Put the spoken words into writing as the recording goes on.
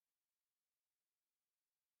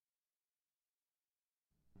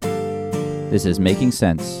This is Making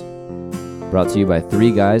Sense, brought to you by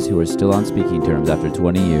three guys who are still on speaking terms after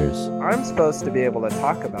 20 years. I'm supposed to be able to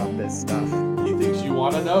talk about this stuff. He thinks you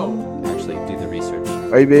want to know. Actually, do the research.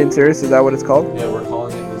 Are you being serious? Is that what it's called? Yeah, we're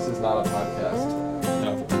calling it This Is Not a Podcast.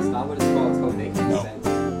 No. It's not what it's called. It's called Making Sense.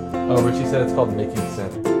 Oh, Richie said it's called Making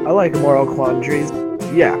Sense. I like moral quandaries.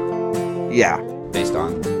 Yeah. Based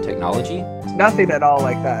on technology? Nothing at all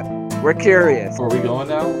like that. We're curious. Are we going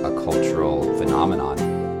now? A cultural phenomenon.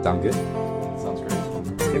 Sound good? Sounds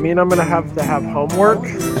great. You mean I'm gonna have to have homework? My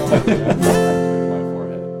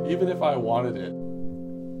forehead. Even if I wanted it.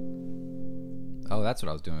 Oh, that's what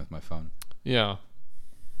I was doing with my phone. Yeah.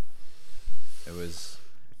 It was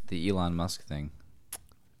the Elon Musk thing.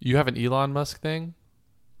 You have an Elon Musk thing?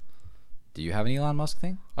 Do you have an Elon Musk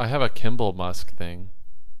thing? I have a Kimball Musk thing.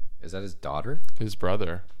 Is that his daughter? His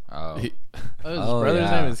brother. Oh. He- His Oh, brother's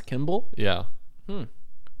yeah. name is Kimball? yeah.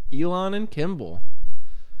 Elon and Kimball.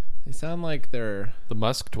 They sound like they're The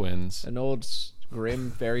Musk twins. an old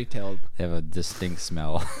grim fairy tale. They have a distinct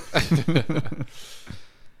smell.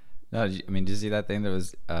 No, did you see that thing that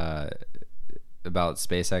was about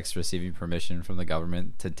SpaceX receiving permission from the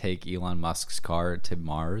government to take Elon Musk's car to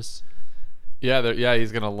Mars? Yeah,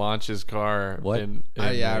 he's going to launch his car. What?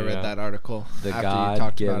 I read that article. The after you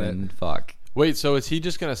talked about it. God-given fuck. Wait, so is he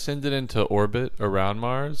just going to send it into orbit around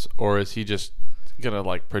Mars? Or is he just going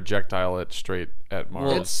to, projectile it straight at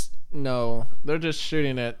Mars? No, they're just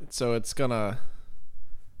shooting it, so it's gonna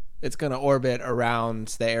orbit around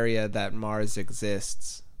the area that Mars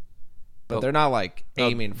exists. But they're not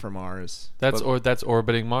aiming for Mars. That's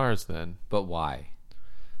orbiting Mars then. But why?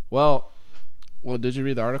 Well, did you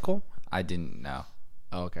read the article? I didn't know.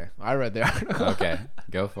 Oh, okay. I read the article. Okay,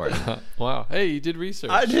 go for it. Wow. Hey, you did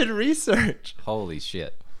research. I did research. Holy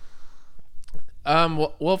shit.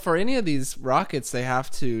 Well, for any of these rockets, they have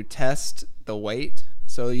to test the weight.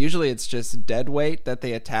 So usually it's just dead weight that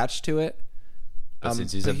they attach to it. But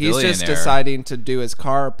since he's a He's just billionaire- deciding to do his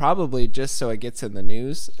car probably just so it gets in the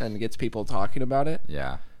news and gets people talking about it.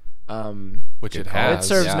 Yeah. Which Good it call. has. It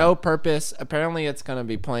serves yeah. no purpose. Apparently, it's going to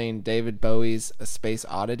be playing David Bowie's A Space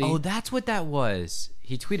Oddity. Oh, that's what that was.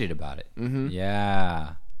 He tweeted about it. Mm-hmm.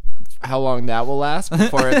 Yeah. How long that will last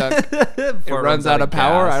before it runs out of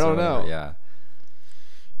power? gas I or don't whatever, know. Yeah.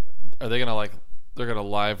 Are they gonna they're gonna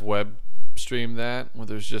live web stream that where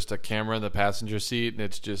there's just a camera in the passenger seat and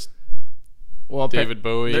it's just Well, David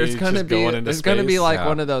Bowie there's going to be like Yeah.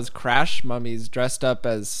 one of those crash mummies dressed up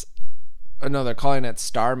as. Oh, no, they're calling it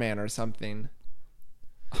Starman or something.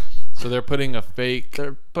 So they're putting a fake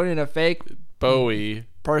They're putting a fake Bowie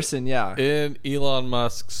person, yeah. in Elon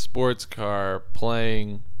Musk's sports car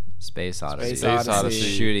playing Space Odyssey. Space Odyssey.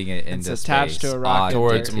 Shooting it It's into attached space. to a rocket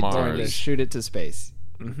towards they're going to Mars. shoot it to space.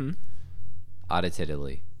 Mm-hmm.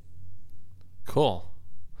 Auditively. Cool.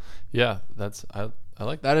 Yeah, I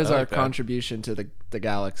like That is I our like that. contribution to the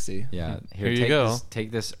galaxy. Yeah. Here you take go.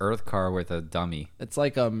 Take this Earth car with a dummy. It's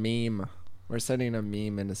like a meme. We're sending a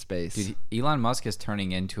meme into space. Dude, Elon Musk is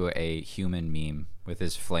turning into a human meme with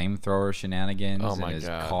his flamethrower shenanigans Oh and my his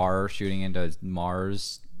God. car shooting into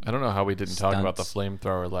Mars. I don't know how we didn't talk about the Stunts.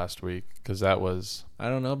 flamethrower last week because that was I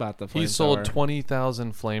don't know about the flamethrower. he sold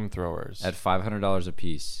 20,000 flamethrowers At $500 a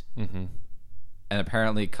piece. Mm-hmm. And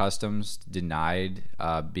apparently Customs denied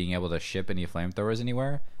being able to ship any flamethrowers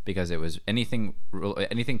anywhere because it was anything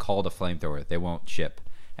called a flamethrower, they won't ship.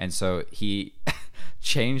 And so he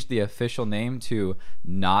changed the official name to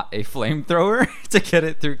not a flamethrower to get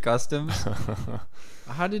it through Customs.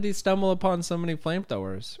 How did he stumble upon so many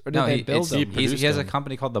flamethrowers? Or did No, they build them? he has a them.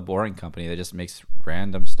 company called The Boring Company that just makes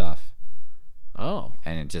random stuff. Oh.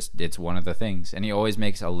 And it's one of the things. And he always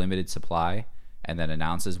makes a limited supply and then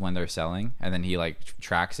announces when they're selling, and then he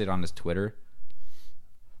tracks it on his Twitter.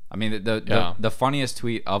 I mean, the funniest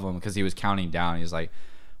tweet of him, because he was counting down, he was like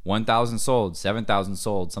 1,000 sold, 7,000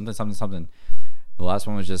 sold, something. The last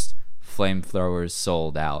one was just flamethrowers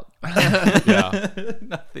sold out. Yeah.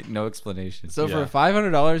 Nothing, no explanation. So Yeah. for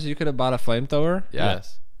 $500, you could have bought a flamethrower? Yeah.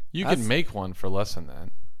 Yes. You That's- can make one for less than that.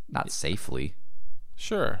 Not safely.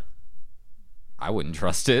 Sure. I wouldn't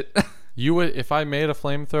trust it. You would if I made a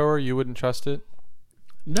flamethrower, you wouldn't trust it?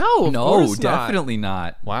 No, of No, course not. definitely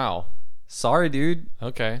not. Wow. Sorry, dude.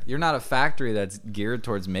 Okay. You're not a factory that's geared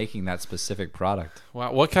towards making that specific product.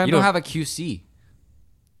 Wow. What kind You don't of have a QC.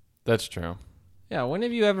 That's true. Yeah, when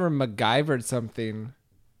have you ever MacGyvered something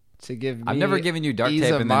to give me I've never given you duct ease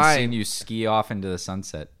tape of and then mind? seen you ski off into the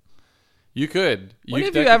sunset. You could. When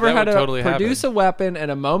have that- you ever that had would to totally produce happen. a weapon at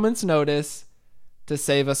a moment's notice to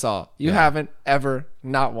save us all? You Yeah. haven't ever,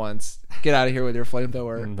 not once. Get out of here with your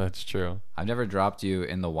flamethrower. That's true. I've never dropped you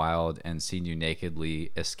in the wild and seen you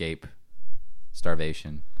nakedly escape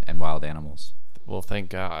starvation. and wild animals. Well, thank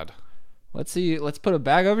God. Let's see. Let's put a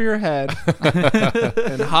bag over your head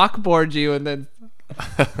and hawkboard you, and then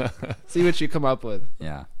see what you come up with.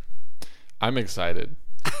 Yeah. I'm excited.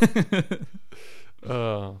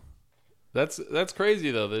 That's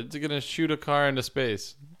crazy though. They're gonna shoot a car into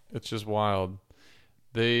space. It's just wild.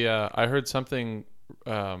 I heard something.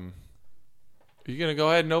 You're gonna go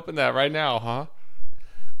ahead and open that right now, huh?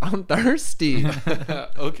 I'm thirsty.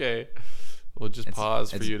 Okay. We'll just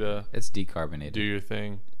pause for you to. It's decarbonated. Do your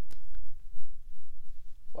thing.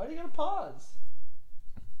 Why are you gonna pause?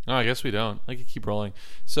 No, I guess we don't. I can keep rolling.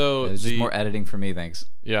 So There's just more editing for me, thanks.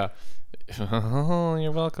 Yeah.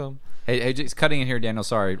 You're welcome. Hey, just cutting in here, Daniel.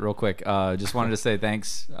 Sorry, real quick. Just wanted to say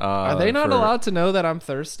thanks. Are they not allowed to know that I'm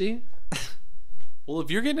thirsty? Well, if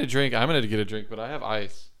you're getting a drink, I'm gonna get a drink, but I have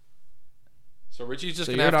ice. So Richie's just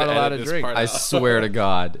gonna you're have not to allowed edit to this drink. part I out. swear to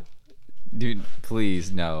God, dude,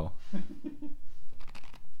 please no.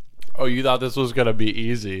 Oh, you thought this was gonna be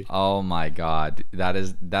easy? Oh my God, that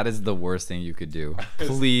is the worst thing you could do.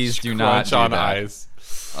 Please do not Crunch do on that. ice.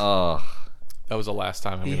 Oh, That was the last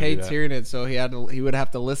time He hates hearing it, so he would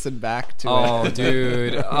have to listen back to oh, it.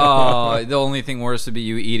 dude. Oh, the only thing worse would be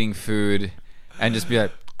you eating food and just be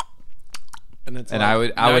like, And it's and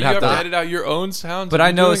like, I would have to edit out your own sounds. But of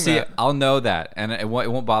I know, doing see, that. I'll know that, and it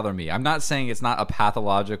won't bother me. I'm not saying it's not a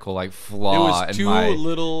pathological like It flaw was in two my.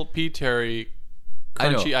 little P. Terry I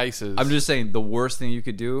know. crunchy ices. I'm just saying the worst thing you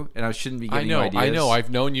could do, and I shouldn't be I giving know. you ideas. I know. I've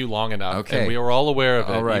known you long enough, Okay. and we are all aware of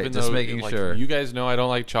it. All right, even just though, making like, sure. You guys know I don't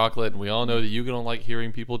like chocolate, and we all know that you don't like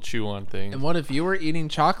hearing people chew on things. and what if you were eating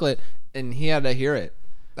chocolate and he had to hear it?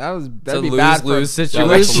 That'd a be bad for lose-lose a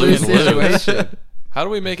situation. lose-lose Lose-lose. situation. How do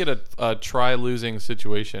we make it a try losing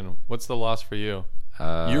situation? What's the loss for you?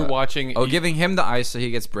 You're watching. Giving him the ice so he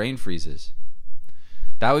gets brain freezes.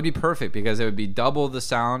 That would be perfect because it would be double the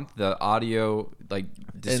sound, the audio like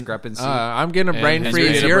discrepancy. I'm getting a brain and freeze.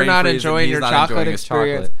 getting a You're brain not freeze, enjoying he's your not chocolate enjoying his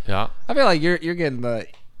experience. chocolate. Yeah. I feel like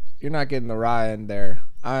you're not getting the Ryan there.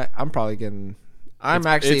 I'm probably getting. I'm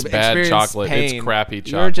actually it's bad experiencing chocolate. pain. It's crappy You're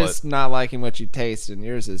chocolate. just not liking what you taste, and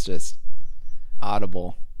yours is just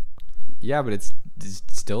audible. Yeah, but it's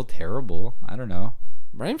still terrible. I don't know.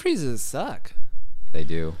 Brain freezes suck. They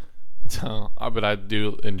do. But I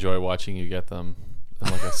do enjoy watching you get them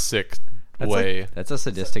in like a sick way. That's a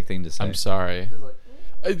sadistic thing to say. I'm sorry.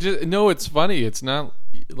 No, it's funny. It's not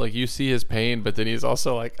like you see his pain, but then he's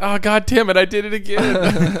also like, "Oh God damn it, I did it again."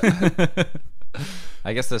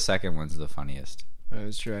 I guess the second one's the funniest.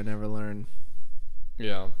 That's true. I never learned.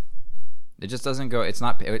 Yeah. It just doesn't go.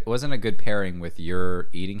 It wasn't a good pairing with your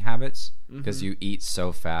eating habits because you eat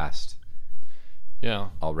so fast Yeah.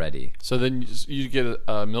 already. So then you get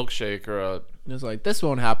a milkshake or a. It's like this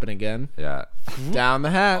won't happen again. Yeah. Down the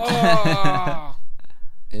hatch. Ah!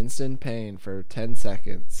 Instant pain for 10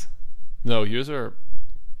 seconds. No, yours are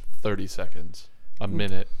 30 seconds, a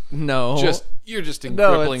minute. No. You're just in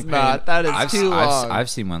no, crippling it's pain. not. That is too long. I've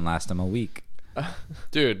seen one last him a week.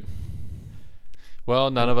 Dude. Well,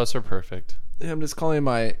 none of us are perfect. I'm just calling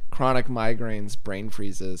my chronic migraines brain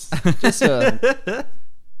freezes. Just trying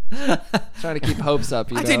to keep hopes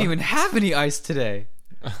up. I didn't even have any ice today.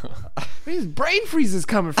 Where's these brain freezes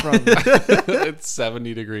coming from? It's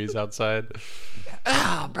 70 degrees outside.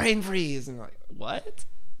 Brain freeze. And I'm like, what?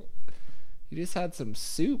 You just had some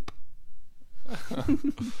soup.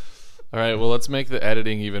 All right, well, let's make the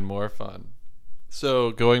editing even more fun.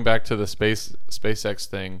 So, going back to the SpaceX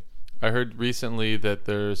thing, I heard recently that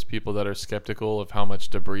there's people that are skeptical of how much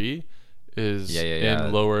debris is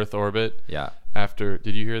in low Earth orbit. Yeah. Did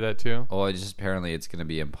you hear that too? Well, apparently it's going to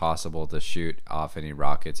be impossible to shoot off any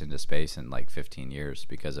rockets into space in like 15 years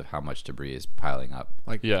because of how much debris is piling up.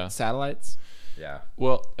 Like satellites? Yeah.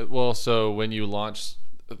 Well, so when you launch,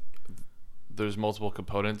 there's multiple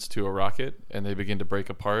components to a rocket, and they begin to break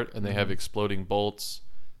apart, and they have exploding bolts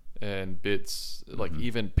and bits, like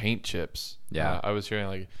even paint chips. Yeah. I was hearing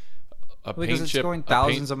like a Because paint it's chip going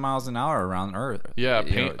thousands of miles an hour around Earth. Yeah,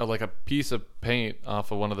 You know, like a piece of paint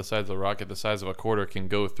off of one of the sides of the rocket, the size of a quarter, can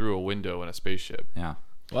go through a window in a spaceship. Yeah.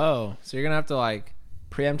 Whoa. So you're going to have to like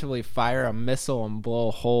preemptively fire a missile and blow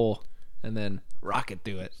a hole and then rocket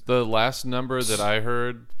through it. The last number that I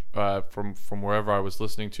heard from wherever I was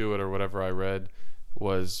listening to it or whatever I read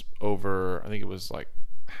was over, I think it was like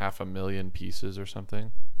 500,000 pieces or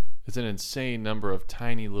something. It's an insane number of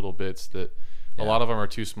tiny little bits that a lot of them are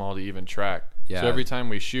too small to even track. Yeah. So every time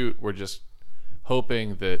we shoot, we're just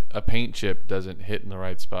hoping that a paint chip doesn't hit in the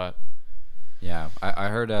right spot. Yeah. I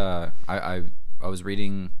heard, I was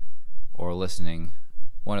reading or listening,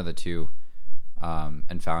 one of the two,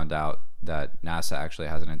 and found out that NASA actually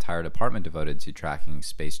has an entire department devoted to tracking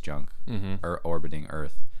space junk or orbiting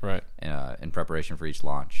Earth, Right. In preparation for each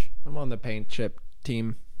launch. I'm on the paint chip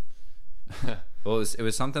team. Well, it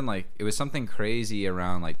was something crazy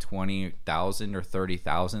around like 20,000 or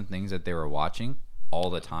 30,000 things that they were watching all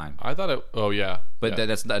the time. I thought it. Oh yeah, But yeah.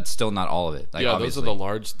 that's still not all of it. Like, yeah, obviously.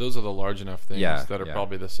 those are the large enough things that are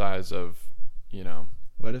probably the size of,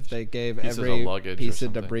 What if they gave pieces of every luggage piece or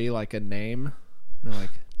of something. debris like a name? They're like,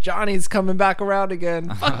 Johnny's coming back around again.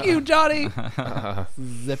 Fuck you, Johnny.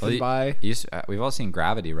 Zipping by. We've all seen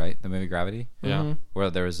Gravity, right? The movie Gravity. Yeah. Where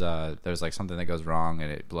there's like something that goes wrong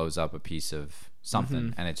and it blows up a piece of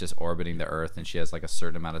something and it's just orbiting the Earth and she has like a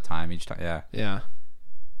certain amount of time each time. Yeah. Yeah.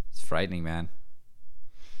 It's frightening, man.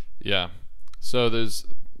 Yeah. So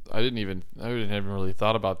I didn't even really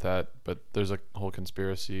thought about that, but there's a whole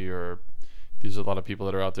conspiracy, or there's a lot of people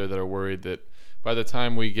that are out there that are worried that by the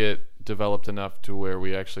time we get developed enough to where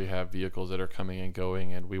we actually have vehicles that are coming and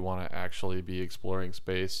going and we want to actually be exploring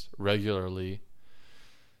space regularly,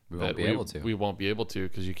 We won't be able to. We won't be able to,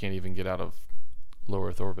 because you can't even get out of low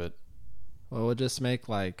Earth orbit. Well, we'll just make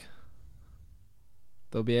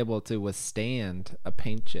they'll be able to withstand a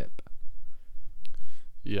paint chip.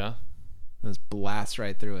 Yeah. Just blast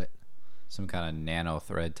right through it. Some kind of nano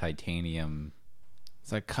thread titanium.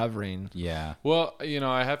 It's like covering. Yeah. Well,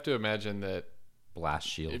 I have to imagine that Blast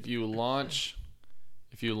shield. if you launch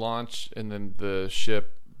and then the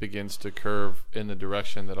ship begins to curve in the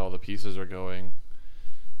direction that all the pieces are going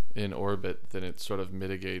in orbit, then it sort of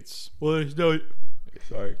mitigates. Well, there's no.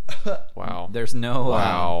 Sorry. Wow. There's no.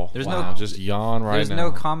 Wow. There's Wow. no. Just yawn right There's now.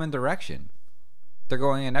 no common direction. They're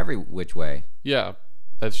going in every which way. Yeah,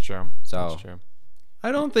 that's true. So- That's true.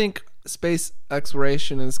 I don't think space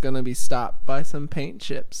exploration is going to be stopped by some paint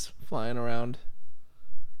chips flying around.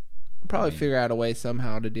 We'll probably figure out a way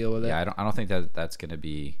somehow to deal with it. Yeah, I don't think that's going to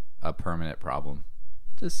be a permanent problem.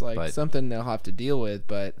 Just like but- something they'll have to deal with,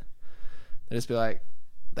 but they just be like,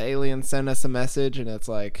 the aliens send us a message and it's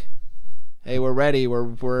like, hey, we're ready.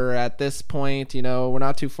 We're at this point, we're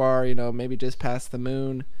not too far, maybe just past the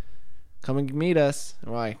moon. Come and meet us. And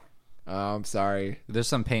we're like, oh, I'm sorry. There's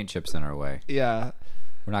some paint chips in our way. Yeah.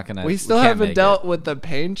 We're not gonna. We still can't haven't make dealt it. with the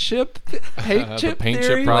paint chip The paint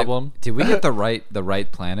theory. chip problem. Did we get the right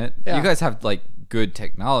planet? Yeah. You guys have like good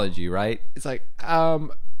technology, right? It's like,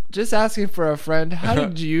 just asking for a friend. How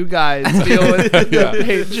did you guys deal with the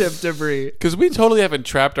paint chip debris? Because we totally haven't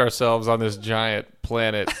trapped ourselves on this giant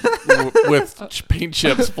planet with paint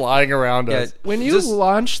chips flying around us. When you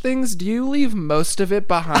launch things, do you leave most of it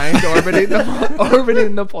behind orbiting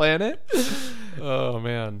the planet? Oh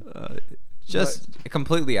man. Just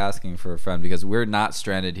completely asking for a friend because we're not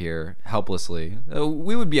stranded here helplessly.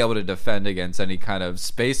 We would be able to defend against any kind of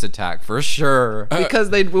space attack for sure. Because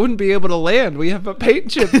they wouldn't be able to land. We have a paint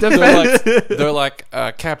chip defense. They're like,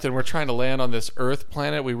 Captain, we're trying to land on this Earth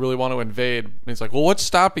planet. We really want to invade. And he's like, well, what's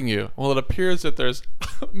stopping you? Well, it appears that there's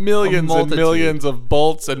millions and multitude. millions of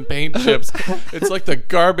bolts and paint chips. It's like the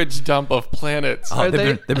garbage dump of planets.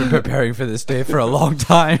 They've been preparing for this day for a long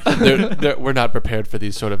time. We're not prepared for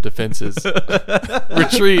these sort of defenses.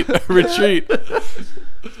 Retreat.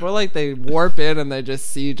 It's more like they warp in and they just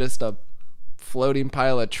see just a floating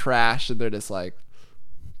pile of trash and they're just like,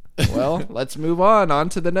 well, let's move on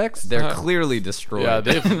to the next. They're clearly destroyed. Yeah,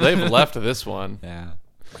 they've left this one. Yeah.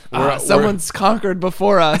 Someone's conquered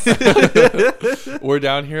before us. We're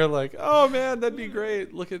down here like, oh man, that'd be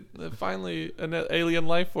great. Look at finally an alien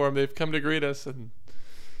life form. They've come to greet us, and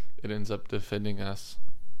it ends up defending us.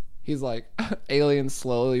 He's like, alien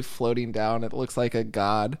slowly floating down. It looks like a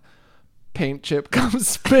god. Paint chip comes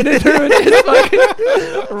spinning through and just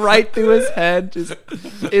fucking right through his head, just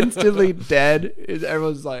instantly dead. And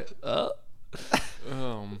everyone's like,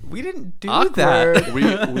 We didn't do awkward.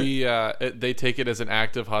 that. They take it as an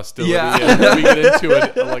act of hostility, Yeah. and we get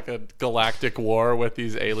into a galactic war with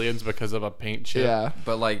these aliens because of a paint chip. Yeah.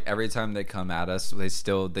 But like every time they come at us,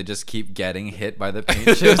 they just keep getting hit by the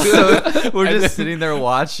paint chips. So we're just sitting there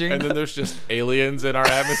watching. And then there's just aliens in our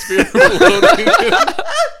atmosphere floating,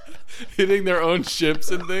 hitting their own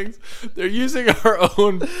ships and things. They're using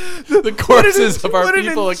the corpses of our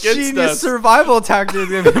people against us. Survival tactic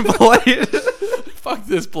they've employed. Fuck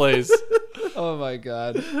this place. Oh my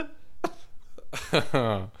god.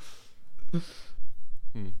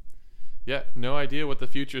 Yeah, no idea what the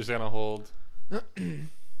future's gonna hold.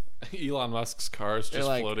 Elon Musk's car's just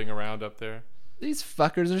like- floating around up there. These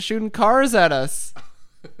fuckers are shooting cars at us.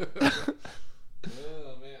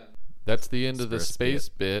 That's the end of the space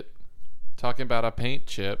bit. Talking about a paint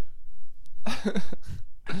chip.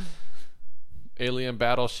 Alien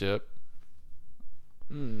battleship.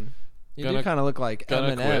 You do Gonna- kind of look like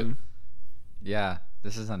gonna Eminem. Yeah,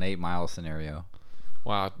 this is an 8 Mile scenario.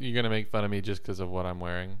 Wow, you're gonna make fun of me just because of what I'm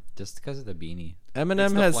wearing? Just because of the beanie.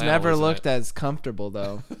 Eminem the has flannel, never isn't looked it? as comfortable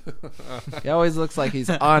though. He always looks like he's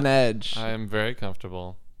on edge. I am very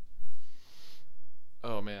comfortable.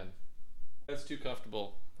 Oh man, that's too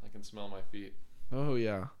comfortable. I can smell my feet. Oh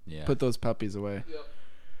yeah. Yeah. Put those puppies away. Yep.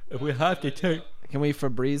 If we have to take. Can we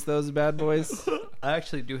Febreze those bad boys? I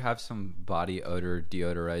actually do have some body odor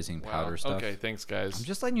deodorizing powder stuff. Okay, thanks guys. I'm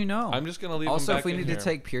just letting you know. I'm just gonna leave. Also, them back if we in need here. to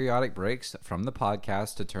take periodic breaks from the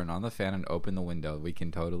podcast to turn on the fan and open the window, we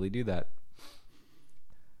can totally do that.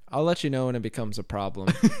 I'll let you know when it becomes a problem.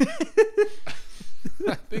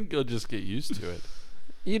 I think you'll just get used to it.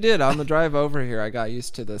 You did. On the drive over here, I got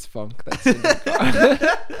used to this funk that's in your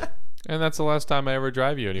car. And that's the last time I ever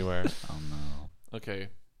drive you anywhere. Oh no. Okay,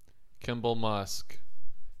 Kimball Musk,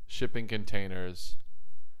 shipping containers.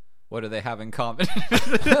 What do they have in common?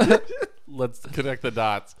 Let's connect the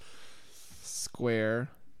dots. Square.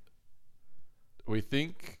 We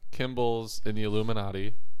think Kimball's in the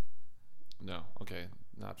Illuminati. No, okay,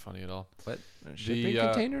 not funny at all. What? Shipping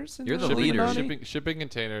containers? in you're the Shipping, leader. Illuminati? shipping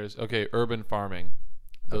containers. Okay, urban farming.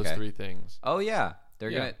 Those Okay. 3 things. Oh yeah,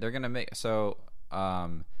 Yeah. they're gonna make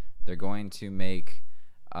they're going to make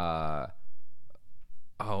oh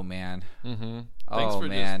man. Mm-hmm. Oh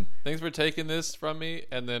man. Thanks for taking this from me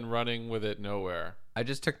and then running with it nowhere. I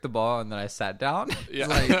just took the ball and then I sat down.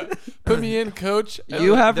 Yeah, put me in, coach. And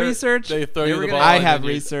You have they're- research? They throw they you were the gonna- ball. I and have then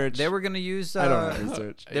you- research. They were gonna use. I don't have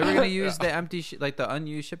research. They were gonna use the empty, like the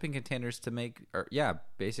unused shipping containers to make,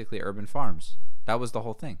 basically urban farms. That was the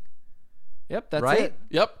whole thing, Yep, that's right? it.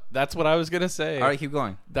 Yep, that's what I was gonna say. All right, keep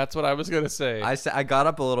going. That's what I was gonna say. I got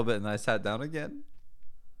up a little bit and then I sat down again.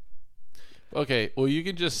 Okay, well, you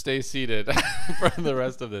can just stay seated for the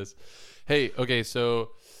rest of this. Hey, okay, so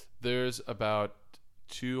there's about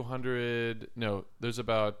 200. No, there's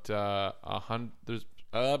about 100. There's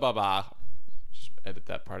blah blah. Just edit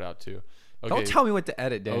that part out too. Okay. Don't tell me what to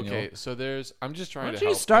edit, Daniel. Okay, so there's. I'm just Why trying don't to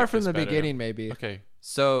you help start make from this the better. beginning, maybe? Okay,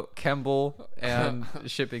 So Kemble and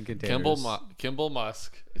shipping containers. Kimball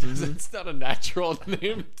Musk. It's not a natural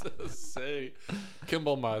name to say.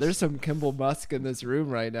 Kimball Musk. There's some Kimball Musk in this room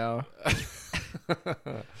right now.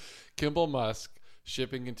 Kimball Musk,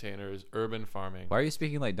 shipping containers, urban farming. Why are you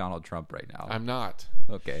speaking like Donald Trump right now? I'm not.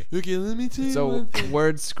 Okay. Okay, let me tell you So one thing.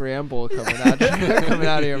 word scramble coming out coming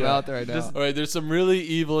out of your mouth right now. All right, there's some really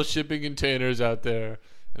evil shipping containers out there,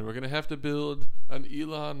 and we're gonna have to build an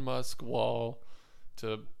Elon Musk wall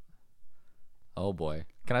to. Oh boy.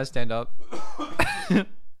 Can I stand up?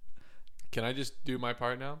 Can I just do my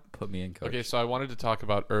part now? Put me in, coach. Okay, so I wanted to talk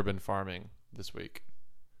about urban farming this week.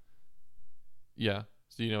 Yeah.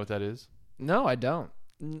 Do you know what that is? No, I don't.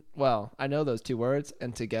 Well, I know those 2 words,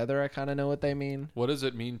 and together I kind of know what they mean. What does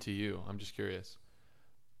it mean to you? I'm just curious.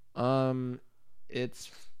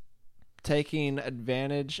 It's taking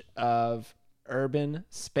advantage of urban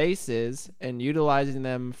spaces and utilizing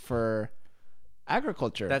them for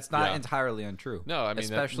agriculture. That's not Yeah. entirely untrue. No, I mean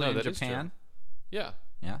especially in that is Japan. true. Yeah.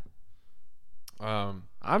 Yeah. I'm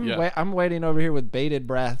yeah. I'm waiting over here with bated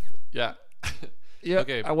breath. Yeah. Yeah.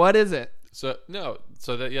 Okay. What is it? So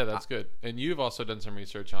that's good. And you've also done some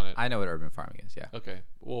research on it. I know what urban farming is. Yeah. Okay.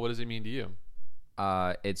 Well, what does it mean to you?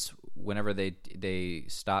 It's whenever they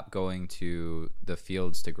stop going to the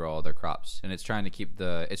fields to grow all their crops, and it's trying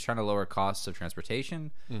to lower costs of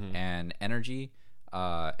transportation and energy,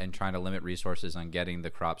 and trying to limit resources on getting the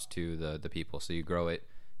crops to the people. So you grow it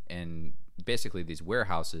in basically these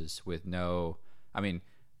warehouses with no. I mean,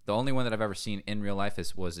 the only one that I've ever seen in real life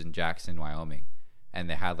was in Jackson, Wyoming, and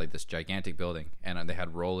they had like this gigantic building, and they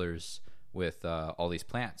had rollers with all these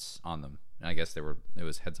plants on them. And I guess it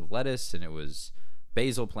was heads of lettuce, and it was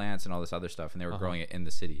basil plants and all this other stuff, and they were growing it in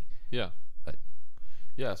the city. Yeah. But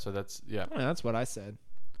Yeah. So that's yeah. Oh, that's what I said.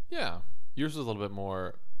 Yeah. Yours was a little bit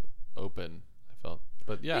more open. I felt,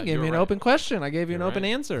 but yeah, You gave you're me an right. open question. I gave you an You're open right.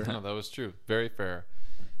 answer. No, that was true. Very fair.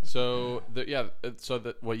 So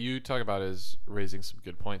what you talk about is raising some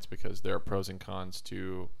good points, because there are pros and cons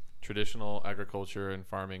to traditional agriculture and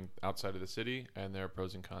farming outside of the city, and there are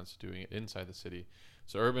pros and cons to doing it inside the city.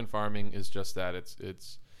 So urban farming is just that.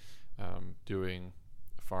 It's doing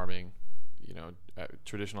farming,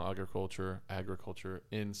 traditional agriculture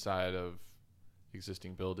inside of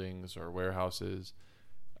existing buildings or warehouses.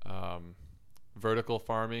 Vertical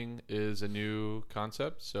farming is a new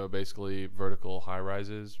concept. So basically vertical high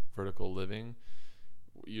rises, vertical living.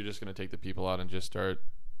 You're just going to take the people out and just start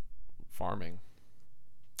farming.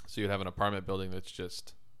 So you'd have an apartment building that's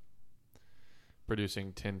just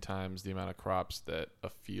producing 10 times the amount of crops that a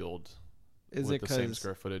field Is with it the same because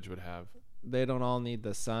square footage would have. they don't all need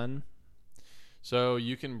the sun? So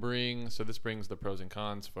you can bring. So this brings the pros and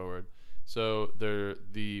cons forward. So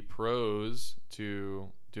the pros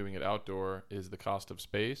to doing it outdoor is the cost of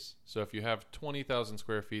space. So if you have 20,000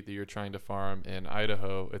 square feet that you're trying to farm in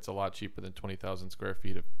Idaho, it's a lot cheaper than 20,000 square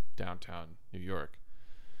feet of downtown New York,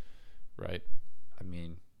 right? I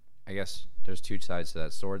mean, I guess there's two sides to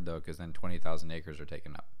that sword, though, because then 20,000 acres are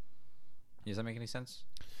taken up. Does that make any sense?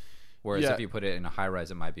 Whereas if you put it in a high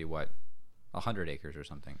rise, it might be, 100 acres or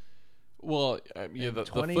something. Well, the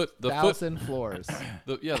 20,000 floors.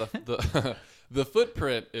 The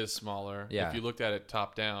footprint is smaller if you looked at it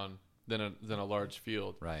top down than a large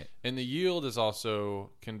field, right? And the yield is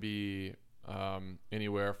also can be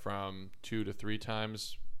anywhere from 2 to 3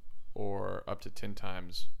 times, or up to 10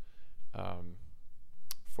 times,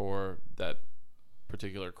 for that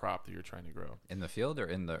particular crop that you're trying to grow. In the field or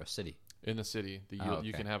in the city? In the city, the yield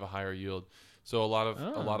you can have a higher yield. So a lot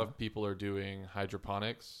of people are doing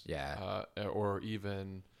hydroponics, or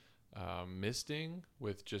even misting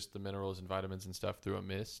with just the minerals and vitamins and stuff through a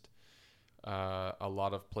mist. A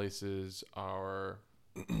lot of places are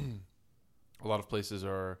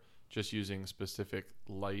just using specific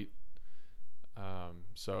light,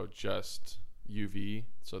 so just UV.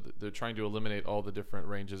 So they're trying to eliminate all the different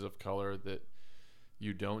ranges of color that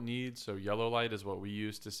you don't need. So yellow light is what we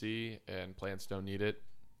used to see, and plants don't need it.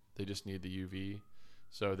 They just need the UV.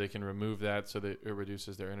 So they can remove that so that it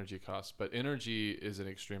reduces their energy costs. But energy is an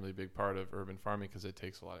extremely big part of urban farming because it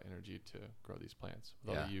takes a lot of energy to grow these plants.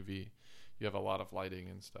 With all the UV, you have a lot of lighting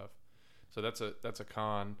and stuff. So that's a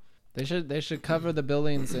con. They should cover the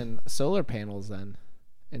buildings in solar panels then,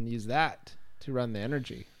 and use that to run the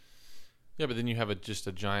energy. Yeah, but then you have just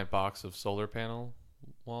a giant box of solar panel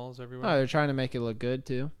walls everywhere. Oh, they're trying to make it look good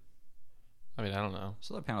too. I mean, I don't know.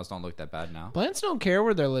 Solar panels don't look that bad now. Plants don't care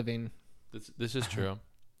where they're living. This is true.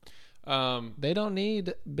 They don't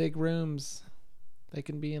need big rooms. They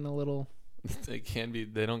can be in a little. They can be.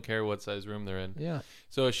 They don't care what size room they're in. Yeah.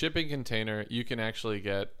 So a shipping container, you can actually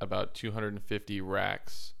get about 250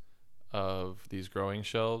 racks of these growing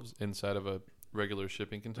shelves inside of a regular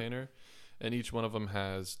shipping container, and each one of them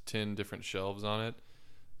has 10 different shelves on it.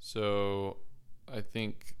 So I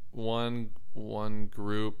think one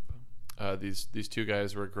group, these two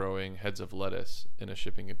guys were growing heads of lettuce in a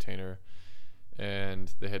shipping container,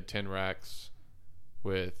 and they had 10 racks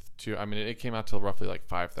with two. I mean, it came out to roughly like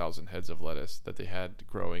 5,000 heads of lettuce that they had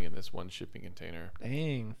growing in this one shipping container.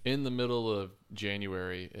 Dang. In the middle of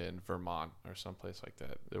January in Vermont or someplace like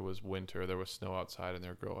that. There was winter, there was snow outside, and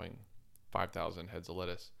they're growing 5,000 heads of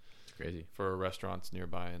lettuce. It's crazy. For restaurants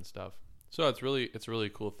nearby and stuff. So it's a really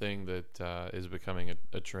cool thing that is becoming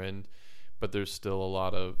a trend, but there's still a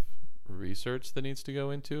lot of research that needs to go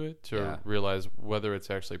into it to realize whether it's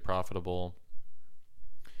actually profitable.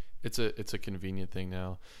 It's a convenient thing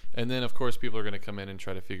now. And then of course people are going to come in and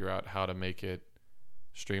try to figure out how to make it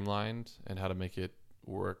streamlined and how to make it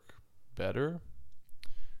work better.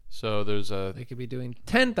 So they could be doing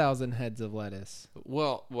 10,000 heads of lettuce.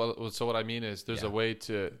 Well, so what I mean is there's a way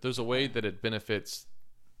that it benefits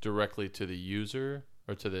directly to the user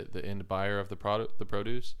or to the end buyer of the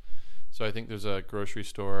produce. So I think there's a grocery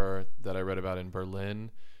store that I read about in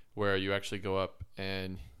Berlin where you actually go up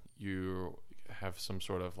and you have some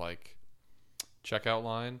sort of like checkout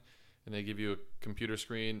line, and they give you a computer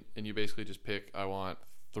screen, and you basically just pick, I want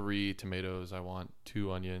 3 tomatoes, I want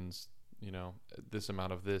 2 onions, this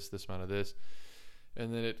amount of this amount of this.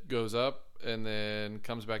 And then it goes up and then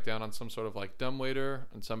comes back down on some sort of like dumbwaiter,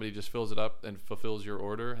 and somebody just fills it up and fulfills your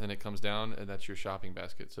order, and it comes down, and that's your shopping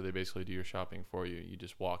basket. So they basically do your shopping for you. You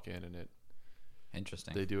just walk in and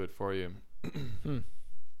Interesting. They do it for you.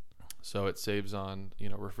 So it saves on,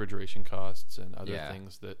 refrigeration costs and other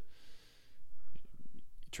things that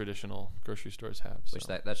traditional grocery stores have. Which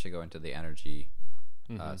that should go into the energy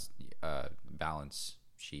balance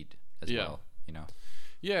sheet as well,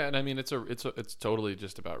 Yeah, and I mean it's totally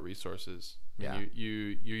just about resources. I mean,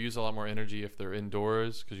 you use a lot more energy if they're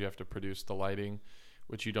indoors because you have to produce the lighting,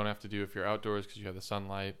 which you don't have to do if you're outdoors because you have the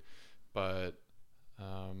sunlight. But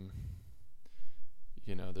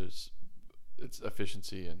it's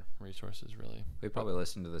efficiency and resources really. We probably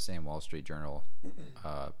listened to the same Wall Street Journal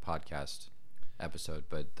podcast episode,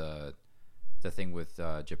 but the thing with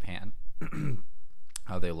Japan,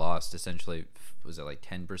 how they lost essentially, was it like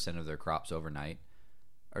 10% of their crops overnight?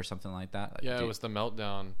 Or something like that. Yeah, it was the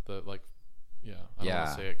meltdown. I don't want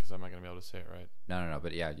to say it because I'm not going to be able to say it right. No.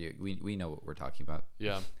 But yeah, we know what we're talking about.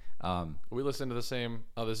 Yeah. We listen to the same.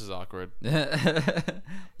 Oh, this is awkward.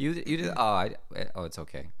 you did. It's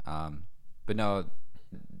okay. But no,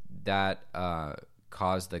 that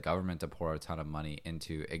caused the government to pour a ton of money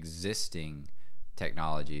into existing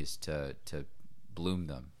technologies to bloomed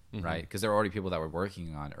them, right? Because there were already people that were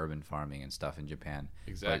working on urban farming and stuff in Japan.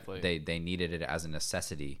 Exactly. But they needed it as a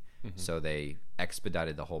necessity, so they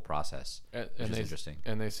expedited the whole process, which is interesting.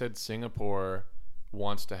 And they said Singapore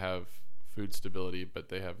wants to have food stability, but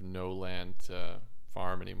they have no land to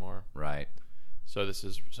farm anymore. Right. So this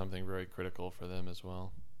is something very critical for them as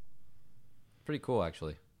well. Pretty cool,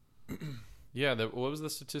 actually. Yeah. What was the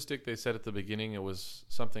statistic they said at the beginning? It was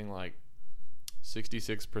something like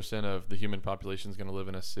 66% of the human population is going to live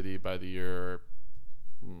in a city by the year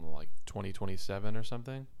like 2027 or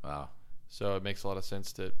something. Wow. So it makes a lot of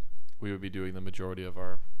sense that we would be doing the majority of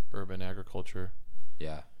our urban agriculture.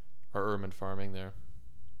 Yeah. Our urban farming there.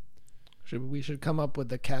 We should come up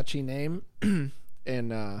with a catchy name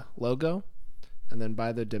and logo, and then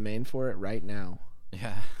buy the domain for it right now.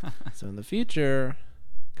 Yeah. So in the future,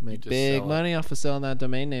 can make big money off of selling that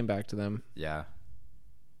domain name back to them. Yeah.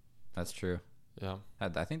 That's true. Yeah.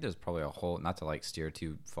 I think there's probably a whole, not to like steer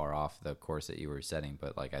too far off the course that you were setting,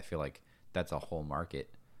 but like I feel like that's a whole market.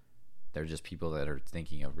 They're just people that are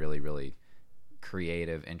thinking of really, really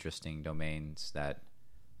creative, interesting domain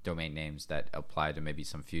names that apply to maybe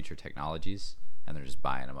some future technologies, and they're just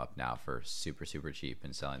buying them up now for super, super cheap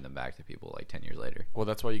and selling them back to people like 10 years later. Well,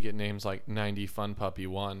 that's why you get names like 90 Fun Puppy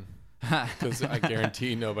 1. Because I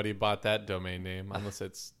guarantee nobody bought that domain name unless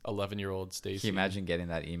it's 11-year-old Stacy. Can you imagine getting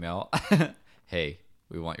that email? Hey,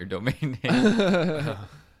 we want your domain name.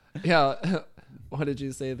 Yeah. What did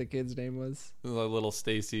you say the kid's name was? The little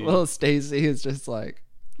Stacy. Little Stacy is just like,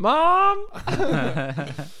 Mom!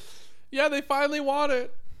 Yeah, they finally want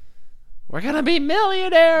it. We're going to be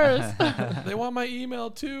millionaires! They want my email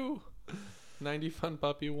too. 90 Fun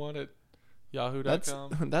Puppy 1 at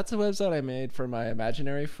yahoo.com. That's a website I made for my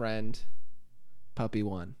imaginary friend, Puppy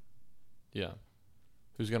 1. Yeah.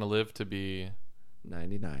 Who's going to live to be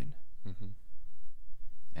 99. Mm-hmm.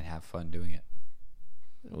 And have fun doing it.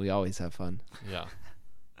 We always have fun. Yeah.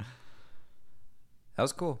 That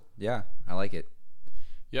was cool. Yeah, I like it.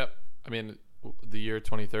 Yep. I mean, the year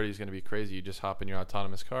 2030 is going to be crazy. You just hop in your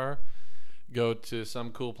autonomous car, go to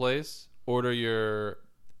some cool place, order your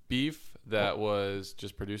beef that was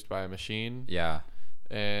just produced by a machine. Yeah.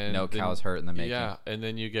 And no cows hurt in the making. Yeah, and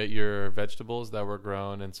then you get your vegetables that were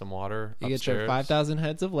grown in some water. You upstairs. get your 5,000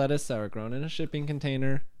 heads of lettuce that were grown in a shipping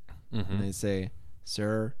container. Mm-hmm. And they say,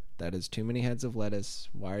 "Sir, that is too many heads of lettuce.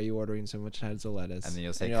 Why are you ordering so much heads of lettuce?" And then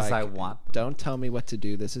you'll say, "Because I want them." Don't tell me what to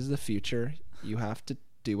do. This is the future. You have to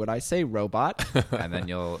do what I say, robot. And then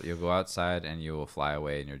you'll go outside and you will fly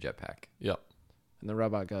away in your jetpack. Yep. And the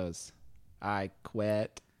robot goes, "I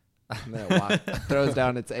quit." And then it throws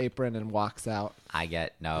down its apron and walks out. I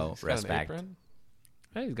get no He's got an respect. apron?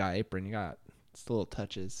 Hey, he's got an apron. You got it's the little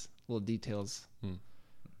touches, little details.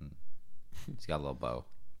 He's got a little bow.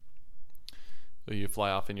 So you fly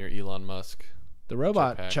off in your Elon Musk. The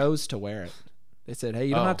robot Jetpack. chose to wear it. They said, "Hey,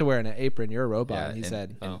 you don't have to wear an apron. You're a robot." Yeah, And he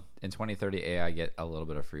said, in 2030 AI get a little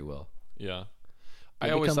bit of free will. Yeah. They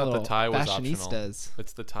I always become thought the little tie was optional. fashionistas.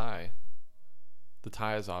 It's the tie. The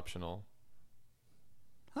tie is optional.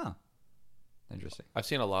 Huh. Interesting. I've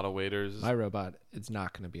seen a lot of waiters. My robot, it's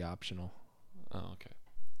not going to be optional. Oh, okay.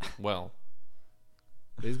 Well,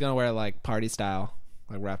 He's going to wear it like party style,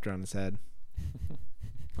 like wrapped around his head.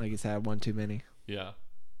 Like he's had one too many. yeah.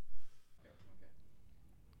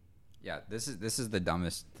 Yeah, this is the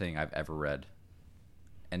dumbest thing I've ever read,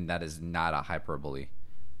 and that is not a hyperbole.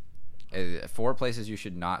 4 places you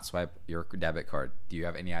should not swipe your debit card. Do you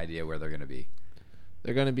have any idea where they're going to be?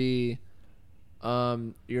 They're going to be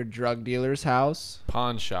your drug dealer's house.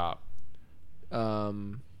 Pawn shop.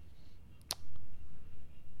 Damn,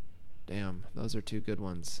 those are 2 good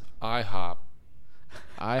ones. IHOP.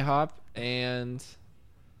 IHOP and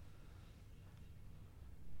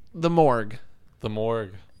the morgue. The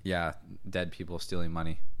morgue. Yeah, dead people stealing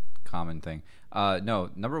money. Common thing. No,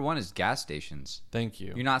 number 1 is gas stations. Thank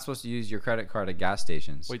you. You're not supposed to use your credit card at gas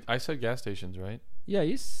stations. Wait, I said gas stations, right? Yeah,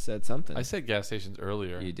 you said something. I said gas stations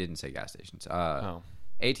earlier. You didn't say gas stations. Oh.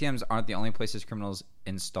 ATMs aren't the only places criminals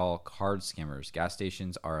install card skimmers. Gas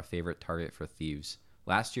stations are a favorite target for thieves.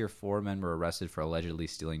 Last year, 4 men were arrested for allegedly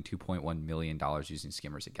stealing $2.1 million using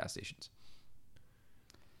skimmers at gas stations.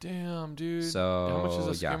 Damn, dude. So, how much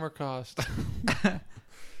does a yeah. skimmer cost?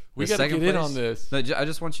 We The got to second get in place- on this. No, I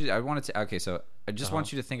just want you to, I just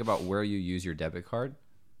want you to think about where you use your debit card.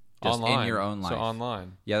 Just Online. in your own life. So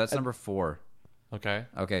online. Yeah, that's number 4. Okay.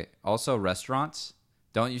 Okay. Also, restaurants.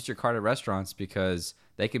 Don't use your card at restaurants because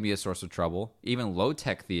they can be a source of trouble. Even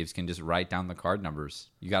low-tech thieves can just write down the card numbers.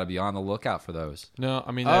 You got to be on the lookout for those. No,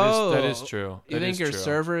 I mean that is true. You That think is your true.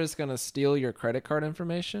 server is going to steal your credit card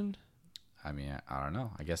information? I mean, I don't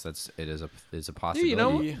know. I guess it's a Dude, possibility. you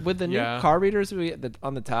know, with the new card readers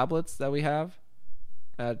on the tablets that we have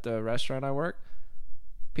at the restaurant I work,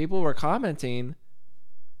 people were commenting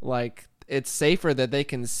like it's safer that they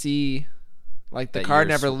can see, like the card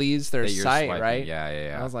never leaves their sight, swiping. Right?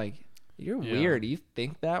 Yeah. I was like, you're weird. Do you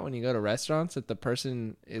think that when you go to restaurants that the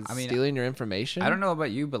person is stealing your information? I don't know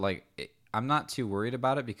about you, but like I'm not too worried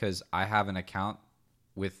about it because I have an account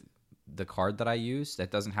with the card that I use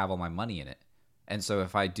that doesn't have all my money in it. And so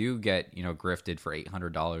if I do get, grifted for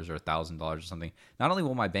 $800 or $1,000 or something, not only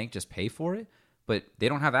will my bank just pay for it, but they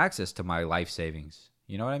don't have access to my life savings.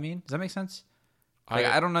 You know what I mean? Does that make sense?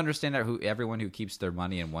 I don't understand that everyone who keeps their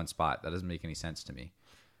money in one spot. That doesn't make any sense to me.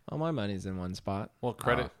 All my money's in one spot. Well,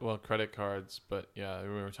 credit cards, but yeah, we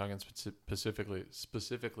were talking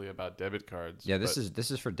specifically about debit cards. Yeah, this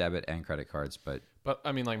is for debit and credit cards, but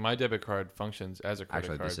I mean, like my debit card functions as a credit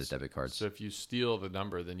card. Actually, this is debit cards. So if you steal the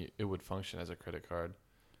number, then it would function as a credit card.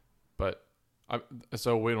 But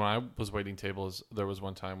so when I was waiting tables, there was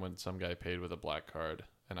one time when some guy paid with a black card,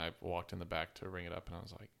 and I walked in the back to ring it up, and I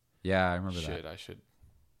was like, "Yeah, I remember that. Shit, I should."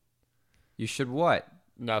 You should what?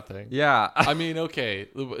 Nothing. Yeah. I mean, okay.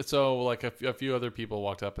 So, like, a few other people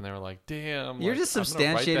walked up and they were like, damn. You're just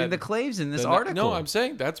substantiating the claims in this article. No, I'm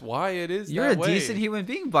saying that's why it is You're that a way. decent human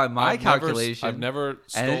being by my calculation. I've never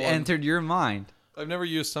stolen. And it entered your mind. I've never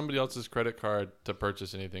used somebody else's credit card to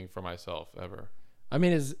purchase anything for myself, ever. I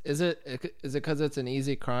mean, is it because it's an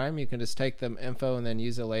easy crime? You can just take the info and then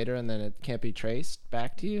use it later and then it can't be traced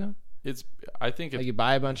back to you? I think like you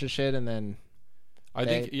buy a bunch of shit and then... I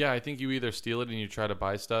think you either steal it and you try to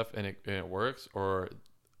buy stuff and it works, or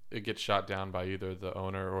it gets shot down by either the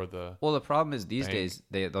owner or the. Well, the problem is these days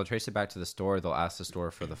they'll trace it back to the store. They'll ask the store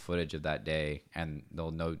for the footage of that day, and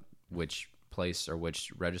they'll know which place or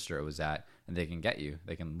which register it was at, and they can get you.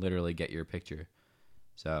 They can literally get your picture.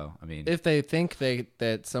 So I mean, if they think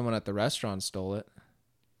that someone at the restaurant stole it.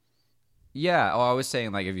 Yeah. Oh, I was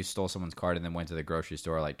saying like if you stole someone's card and then went to the grocery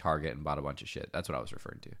store like Target and bought a bunch of shit. That's what I was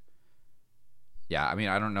referring to. Yeah, I mean,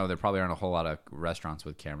 I don't know. There probably aren't a whole lot of restaurants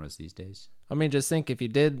with cameras these days. I mean, just think if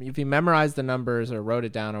you memorized the numbers or wrote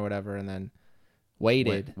it down or whatever, and then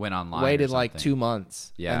went online, waited like 2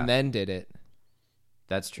 months, and then did it.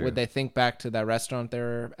 That's true. Would they think back to that restaurant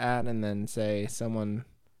they're at and then say someone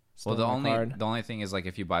stole my card? The only thing is like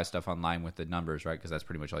if you buy stuff online with the numbers, right? Because that's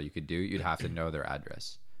pretty much all you could do. You'd have to know their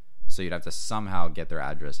address, so you'd have to somehow get their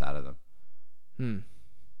address out of them.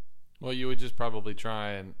 Well, you would just probably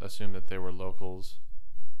try and assume that they were locals.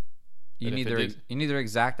 You need their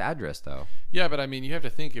exact address, though. Yeah, but I mean, you have to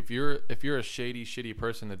think if you're a shitty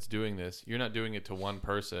person that's doing this, you're not doing it to one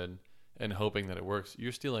person and hoping that it works.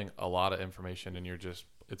 You're stealing a lot of information, and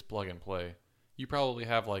it's plug and play. You probably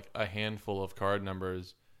have like a handful of card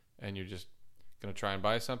numbers, and you're just gonna try and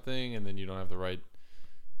buy something, and then you don't have the right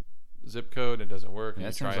zip code, and it doesn't work, and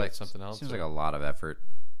you try something else. Seems like a lot of effort.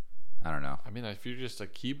 I don't know. I mean, if you're just a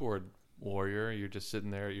keyboard warrior, you're just sitting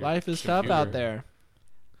there. Life is tough out there.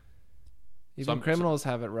 Even criminals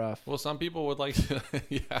have it rough. Well, some people would like to,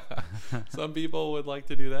 some people would like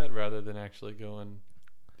to do that rather than actually go and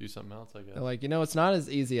do something else, I guess. They're like, it's not as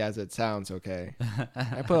easy as it sounds, okay?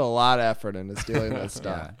 I put a lot of effort into stealing this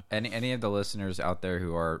stuff. Yeah. Any of the listeners out there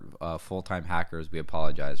who are full-time hackers, we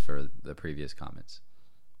apologize for the previous comments.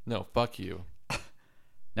 No, fuck you.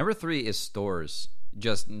 Number 3 is stores.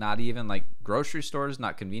 Just not even like grocery stores,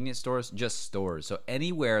 not convenience stores, just stores. So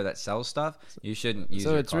anywhere that sells stuff, you shouldn't use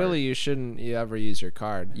your card. So it's really you shouldn't ever use your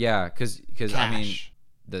card. Yeah, because I mean,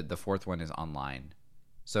 the fourth one is online.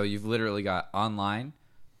 So you've literally got online,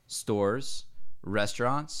 stores,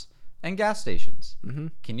 restaurants, and gas stations. Mm-hmm.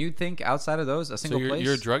 Can you think outside of those a single place?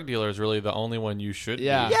 Your drug dealer is really the only one you should be.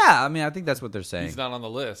 Yeah, I mean, I think that's what they're saying. He's not on the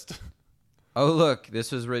list. Oh, look,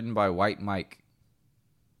 this was written by White Mike.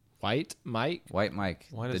 White Mike? White Mike.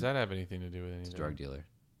 Why does that have anything to do with anything? It's a drug dealer.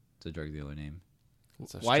 It's a drug dealer name.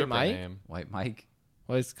 It's a White Mike? name. White Mike.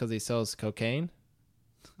 Well, it's because he sells cocaine?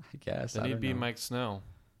 I guess. Then he'd be Mike Snow.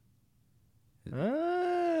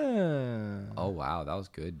 Oh, wow. That was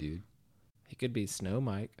good, dude. He could be Snow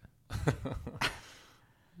Mike.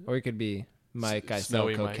 Or he could be Mike, I sell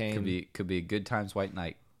cocaine. Could be Good Times White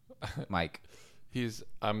Night Mike.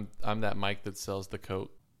 I'm that Mike that sells the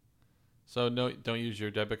coke. So no, don't use your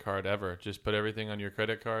debit card ever. Just put everything on your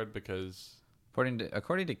credit card because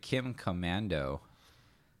according to Kim Commando,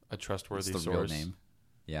 a trustworthy source. Real name.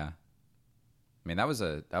 Yeah. I mean that was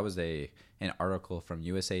an article from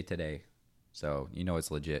USA Today. So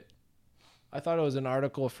it's legit. I thought it was an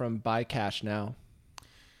article from Buy Cash Now.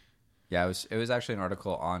 Yeah, it was actually an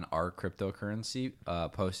article on our cryptocurrency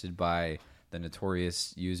posted by the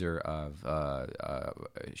notorious user of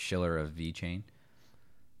Schiller of VeChain.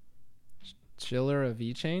 Schiller of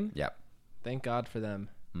VeChain? Yep. Thank God for them.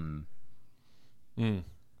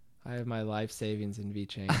 I have my life savings in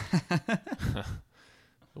VeChain.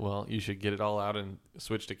 Well, you should get it all out and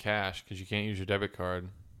switch to cash because you can't use your debit card.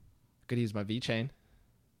 Could use my VeChain.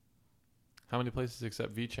 How many places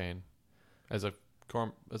accept VeChain as a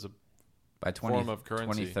by form of currency?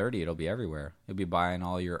 2030, it'll be everywhere. You'll be buying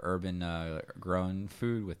all your urban grown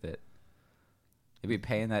food with it. You'll be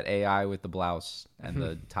paying that AI with the blouse and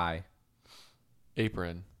the tie.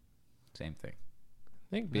 Apron. Same thing.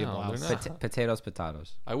 I think be a No, blouse. they're not.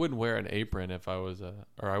 Potatoes. I wouldn't wear an apron if I was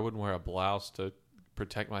I wouldn't wear a blouse to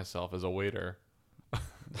protect myself as a waiter.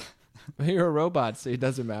 You're a robot, so it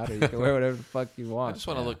doesn't matter. You can wear whatever the fuck you I want. just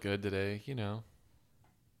want to look good today, you know.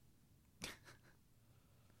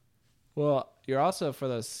 Well, you're also, for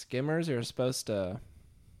those skimmers, you're supposed to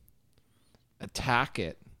attack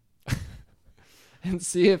it and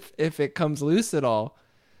see if it comes loose at all.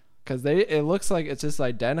 Because it looks like it's just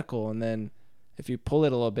identical, and then if you pull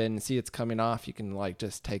it a little bit and see it's coming off, you can like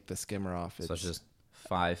just take the skimmer off. So just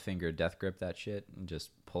 5-finger death grip that shit and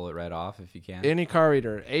just pull it right off if you can. Any car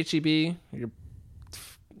reader, HEB, you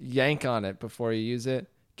yank on it before you use it.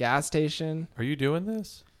 Gas station. Are you doing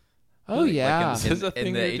this? Oh yeah. This is a in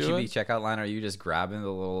thing the you're HEB doing? checkout line, are you just grabbing the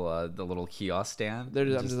little kiosk stand? I'm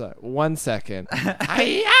just like, 1 second.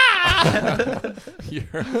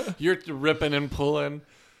 You're ripping and pulling.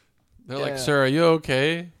 They're like, Yeah. "Sir, are you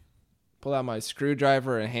okay?" Pull out my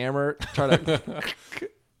screwdriver and hammer, try to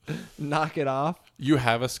knock it off. You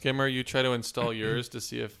have a skimmer. You try to install yours to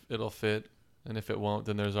see if it'll fit, and if it won't,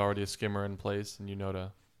 then there's already a skimmer in place, and you know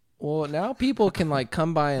to. Well, now people can like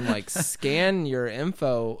come by and like scan your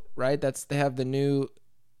info, right? They have the new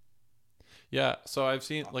Yeah, so I've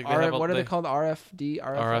seen like they have what are they called? RFD,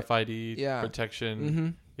 RFID Yeah. protection. Mm-hmm.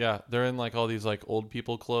 Yeah, they're in like all these like old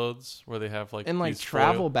people clothes where they have like And like these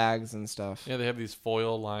travel foil, bags and stuff. Yeah, they have these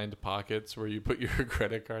foil lined pockets where you put your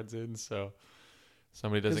credit cards in, so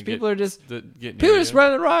somebody Because doesn't people are just get near people just you.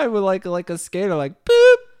 running around with like a skater, like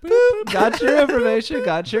boop boop. Got your information.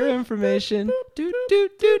 Got your information. Doot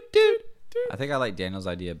doot doot doot. I think I like Daniel's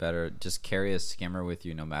idea better. Just carry a skimmer with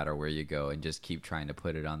you no matter where you go and just keep trying to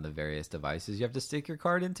put it on the various devices you have to stick your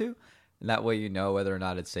card into. And that way you know whether or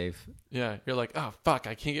not it's safe. Yeah, you're like, oh fuck,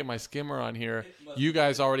 I can't get my skimmer on here. You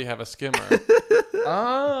guys already have a skimmer.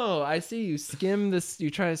 Oh, I see. You skim this.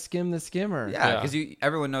 You try to skim the skimmer. Yeah, because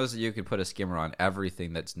everyone knows that you can put a skimmer on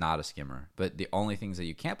everything that's not a skimmer. But the only things that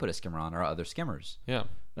you can't put a skimmer on are other skimmers. Yeah,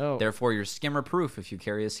 Oh, Therefore, you're skimmer proof if you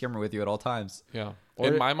carry a skimmer with you at all times. yeah. Or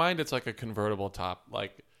In it- my mind, it's like a convertible top.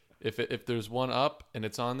 Like if there's one up and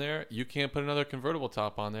it's on there, you can't put another convertible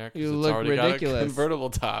top on there because You it's look already ridiculous. got a convertible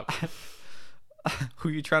top. Who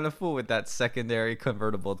are you trying to fool with that secondary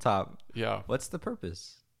convertible top? Yeah. What's the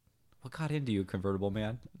purpose? What got into you, convertible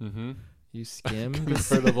man? Mm-hmm. you skim.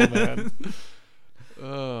 Convertible man.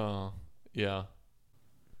 Oh, yeah.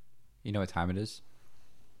 You know what time it is?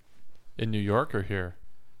 In New York or here?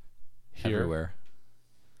 Here. Everywhere.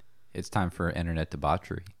 It's time for internet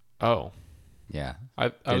debauchery. Oh, Yeah. I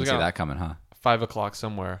Didn't was see gonna that coming, huh? 5 o'clock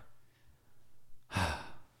somewhere.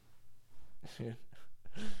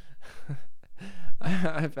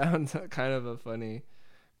 I found kind of a funny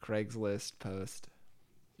Craigslist post.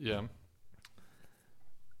 Yeah.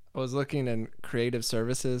 I was looking in creative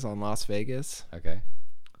services on Las Vegas, Okay.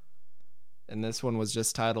 and this one was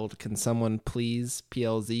just titled, "Can someone please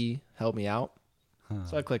PLZ help me out?"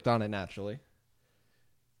 So I clicked on it naturally.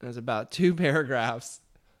 There's about 2 paragraphs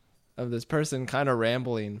of this person kind of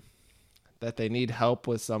rambling that they need help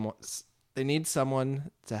with someone. They need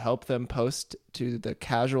someone to help them post to the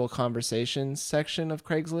casual conversations section of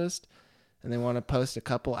Craigslist, and they want to post a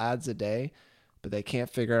couple ads a day, but they can't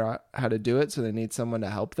figure out how to do it, so they need someone to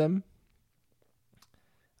help them.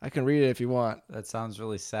 I can read it if you want. That sounds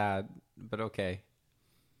really sad, but okay.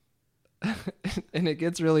 And it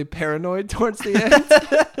gets really paranoid towards the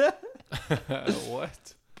end.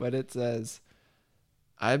 What? But it says,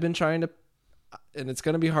 I've been trying to, and it's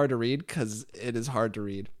going to be hard to read because it is hard to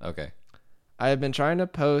read. Okay. I have been trying to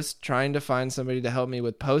post, trying to find somebody to help me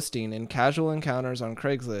with posting in casual encounters on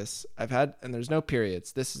Craigslist. I've had, and there's no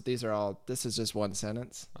periods. This is just one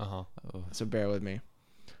sentence. Uh-huh. So bear with me.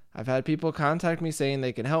 I've had people contact me saying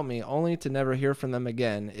they can help me, only to never hear from them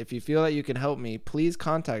again. If you feel that you can help me, please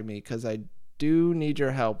contact me because I do need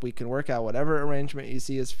your help. We can work out whatever arrangement you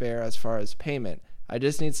see is fair as far as payment. I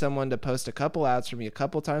just need someone to post a couple ads for me a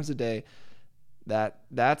couple times a day.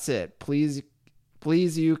 That's it. Please,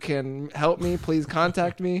 you can help me. Please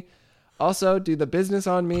contact me. Also, do the business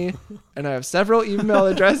on me, and I have several email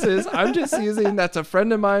addresses I'm just using that's a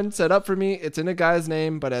friend of mine set up for me. It's in a guy's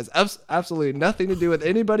name, but has absolutely nothing to do with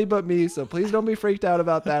anybody but me, so please don't be freaked out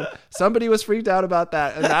about that. Somebody was freaked out about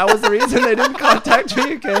that, and that was the reason they didn't contact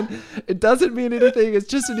me again. It doesn't mean anything. It's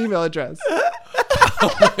just an email address.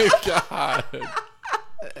 Oh my god.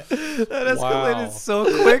 That escalated so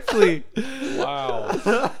quickly.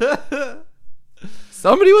 Wow.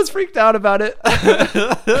 Somebody was freaked out about it.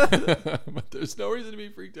 But there's no reason to be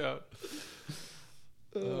freaked out.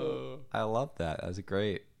 I love that. That was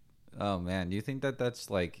great. Oh man, do you think that that's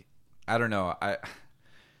like, I don't know.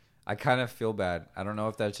 I kind of feel bad. I don't know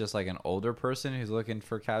if that's just like an older person who's looking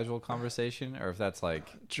for casual conversation, or if that's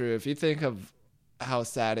like True. If you think of how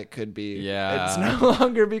sad it could be, Yeah. it's no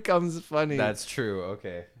longer becomes funny. that's true.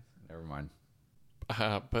 Okay, never mind.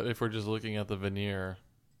 But if we're just looking at the veneer,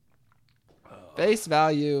 Face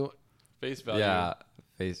value. face value. Yeah,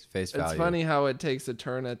 face value. It's funny how it takes a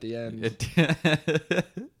turn at the end. It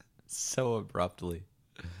so abruptly.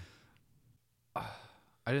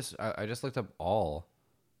 I just looked up all,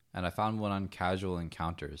 and I found one on casual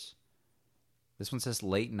encounters. This one says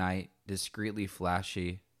late night, discreetly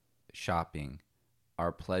flashy shopping,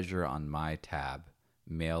 our pleasure on my tab,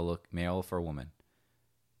 male for woman.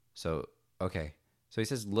 So okay. So he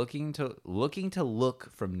says looking to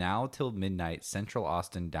look from now till midnight, Central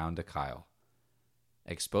Austin down to Kyle.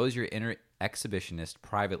 Expose your inner exhibitionist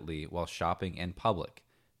privately while shopping in public.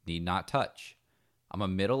 Need not touch. I'm a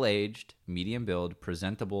middle-aged, medium-build,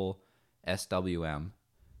 presentable SWM,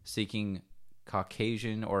 seeking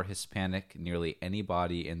Caucasian or Hispanic, nearly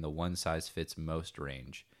anybody in the one-size-fits-most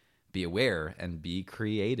range. Be aware and be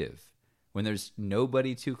creative. When there's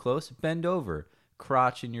nobody too close, bend over,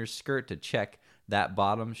 crotch in your skirt to check that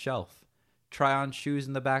bottom shelf. Try on shoes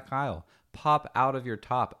in the back aisle. Pop out of your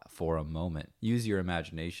top for a moment. Use your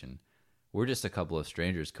imagination. We're just a couple of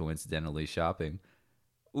strangers coincidentally shopping.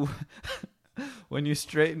 When you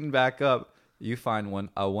straighten back up, you find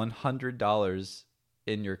 $100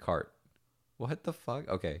 in your cart. What the fuck?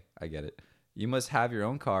 Okay, I get it. You must have your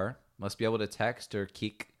own car. Must be able to text or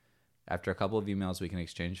keek. After a couple of emails, we can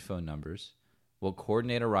exchange phone numbers. We'll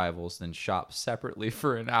coordinate arrivals, then shop separately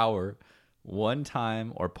for an hour. One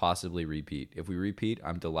time or possibly repeat. If we repeat,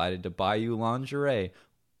 I'm delighted to buy you lingerie.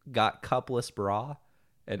 Got cupless bra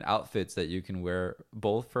and outfits that you can wear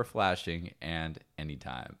both for flashing and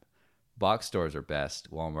anytime. Box stores are best,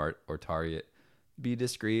 Walmart or Target. Be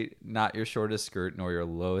discreet, not your shortest skirt nor your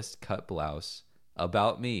lowest cut blouse.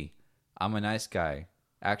 About me, I'm a nice guy,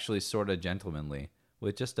 actually sorta gentlemanly,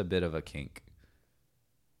 with just a bit of a kink.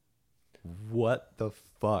 What the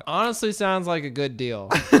fuck? Honestly, sounds like a good deal.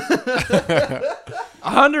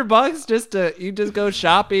 $100 you just go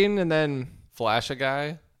shopping and then Flash a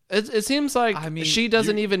guy. it seems like she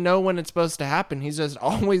doesn't even know when it's supposed to happen. He's just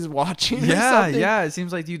always watching. Yeah. It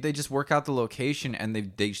seems like they just work out the location and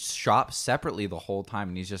they shop separately the whole time,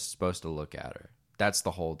 and he's just supposed to look at her. That's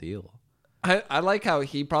the whole deal. I like how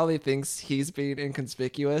he probably thinks he's being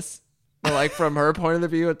inconspicuous. But like from her point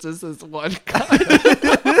of view, it's just this one guy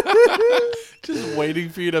Just waiting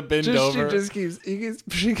for you to bend over.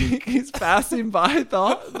 She keeps passing by the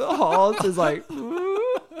halls. Is like,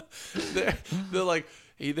 they're like,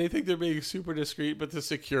 they think they're being super discreet, but the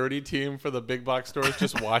security team for the big box store is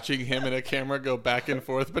just watching him and a camera go back and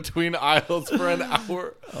forth between aisles for an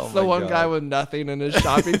hour. The one guy with nothing in his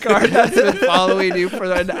shopping cart has been following you for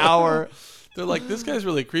an hour. They're like, this guy's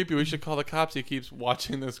really creepy. We should call the cops. He keeps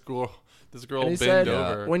watching this girl bend said,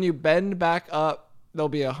 over. When you bend back up, there'll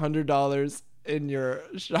be $100 in your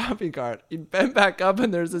shopping cart. You bend back up,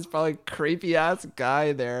 and there's this probably creepy ass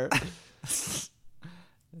guy there.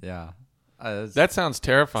 Yeah. That sounds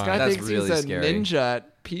terrifying. This guy That's thinks really he's a scary. ninja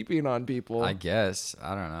at peeping on people. I guess.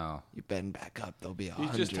 I don't know. You bend back up, there'll be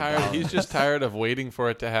 $100. He's just tired of waiting for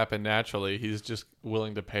it to happen naturally. He's just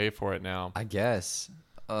willing to pay for it now. I guess.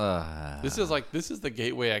 This is the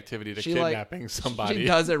gateway activity to kidnapping somebody. She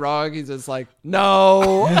does it wrong. He's just like,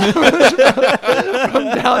 no. From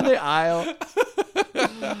down the aisle.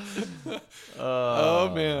 Oh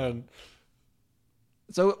man.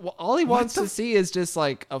 So all he wants to see is just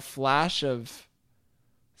like a flash of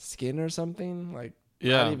skin or something. Like,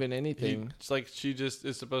 not even anything. It's like she just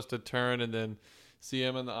is supposed to turn and then see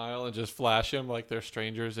him in the aisle and just flash him like they're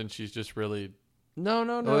strangers, and she's just really. No.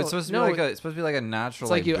 Oh, it's supposed to be like a natural.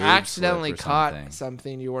 It's like you boob accidentally slip or caught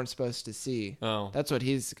something you weren't supposed to see. Oh. That's what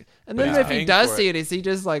he's. And But then he's if he paying does for see it. it, is he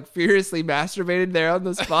just like furiously masturbated there on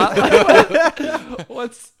the spot? Like,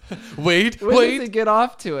 what's? Wait. When does he get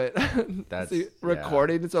off to it? That's- Is he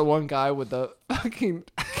recording. It's a one guy with a fucking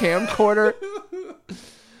camcorder.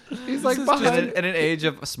 He's like in behind. an age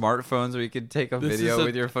of smartphones where you can take a This video is a-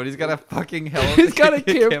 with your phone. He's got a fucking He's got a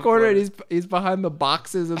camcorder and he's behind the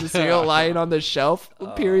boxes of the cereal lying on the shelf,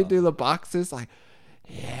 peering through the boxes like,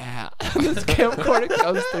 yeah. This camcorder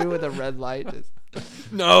comes through with a red light.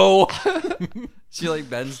 No. She like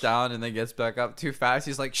bends down and then gets back up too fast.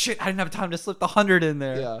 He's like, shit, I didn't have time to slip the 100 in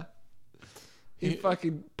there. Yeah. He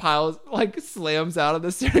fucking piles, like, slams out of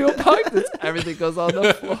the cereal box. Everything goes on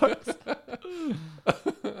the floor.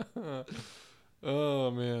 Oh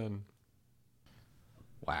man.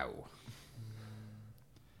 Wow.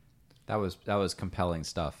 That was compelling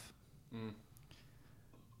stuff.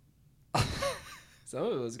 Some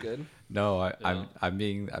of it was good. No,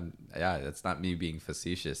 that's not me being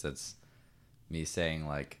facetious. That's me saying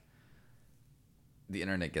like the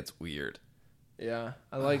internet gets weird. Yeah.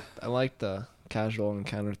 I like the casual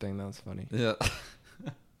encounter thing. That was funny. Yeah.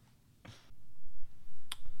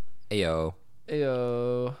 Heyo.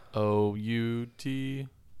 Ayo. O-U-T.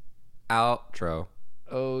 Outro.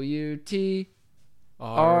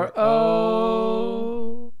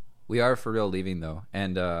 O-U-T-R-O. We are for real leaving though,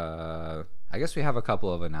 and I guess we have a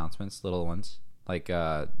couple of announcements, little ones, like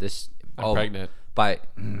this. I'm pregnant. Yep.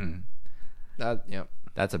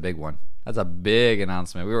 That's a big one. That's a big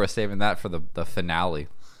announcement. We were saving that for the finale.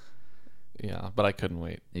 Yeah, but I couldn't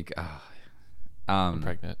wait. I'm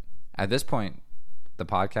pregnant. At this point, the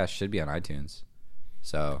podcast should be on iTunes.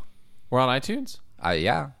 So We're on iTunes?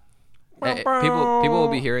 yeah. People will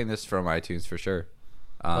be hearing this from iTunes for sure.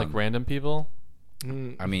 Like random people?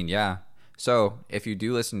 I mean, yeah. So if you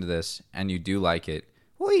do listen to this and you do like it,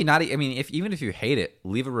 well, even if you hate it,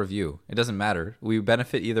 leave a review. It doesn't matter. We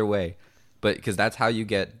benefit either way, but because that's how you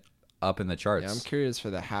get up in the charts. Yeah, I'm curious for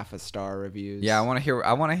the half a star reviews. Yeah, I want to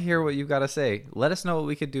hear what you got to say. Let us know what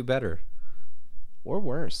we could do better. Or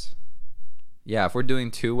worse. Yeah, if we're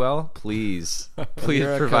doing too well, please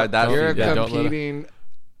You're provide that You're feedback. a competing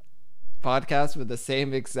podcast with the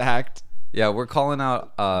same exact Yeah, we're calling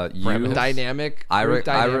out you, dynamic. Ira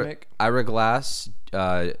dynamic. Glass,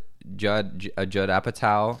 Judd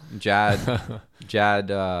Apatow, Jad,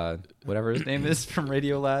 whatever his name is from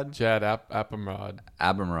Radiolad. Jad Abumrad.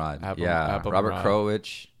 Yeah, Abumrad. Robert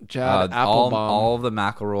Krowich, Jad all Applebaum. of the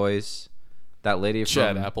McElroys, that lady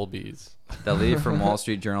Jad from Applebee's. that lady from Wall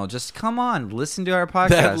Street Journal. Just come on, listen to our podcast.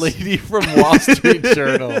 That lady from Wall Street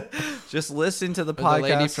Journal. Just listen to the Or podcast.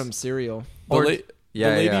 the lady from Serial. The lady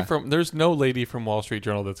yeah. from there's no lady from Wall Street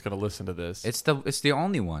Journal that's going to listen to this. It's the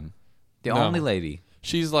only one, No. only lady.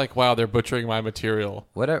 She's like, wow, they're butchering my material.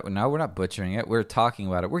 Whatever. No, we're not butchering it. We're talking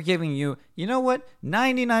about it. We're giving you. You know what?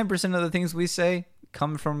 99% of the things we say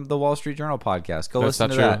come from the Wall Street Journal podcast. Go That's listen not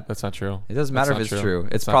to true. that. That's not true. It doesn't matter if it's true.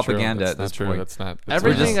 It's not propaganda true. at this That's not point. True. That's not. That's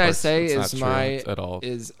Everything not- I say that's is not true my at all.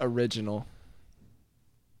 is original.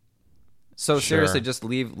 So Sure. seriously, just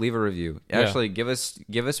leave a review. Yeah. Actually, give us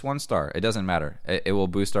 1 star. It doesn't matter. It will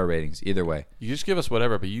boost our ratings either way. You just give us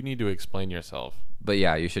whatever, but you need to explain yourself. But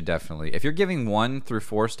yeah, you should definitely. If you're giving 1 through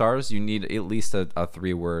 4 stars, you need at least a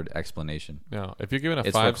 3-word explanation. No, if you're giving a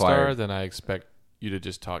It's 5-star, required. then I expect you to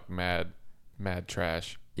just talk mad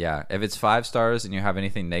trash. Yeah, if it's 5 stars and you have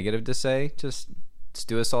anything negative to say, just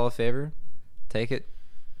do us all a favor. Take it.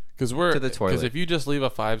 Because To the toilet. Because if you just leave a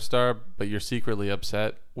 5-star, but you're secretly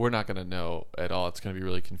upset, we're not going to know at all. It's going to be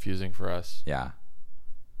really confusing for us. Yeah.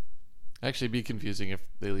 Actually, it'd be confusing if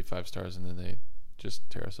they leave 5 stars and then they just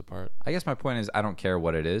tear us apart. I guess my point is I don't care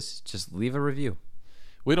what it is. Just leave a review.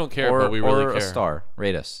 We don't care, or but we really or care. a star.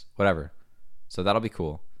 Rate us. Whatever. So that'll be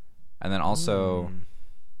cool. And then also,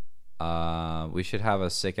 we should have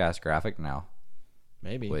a sick-ass graphic now,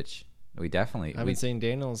 Maybe. which we definitely... I haven't seen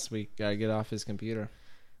Daniel's. We gotta get off his computer.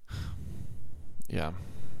 Yeah, I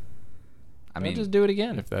I'll mean, just do it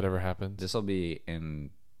again. if that ever happens. this will be in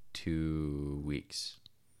 2 weeks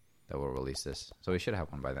that we'll release this. So we should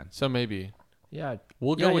have one by then. So maybe Yeah.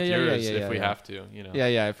 we'll go with yours yeah, if we yeah. have to. You know.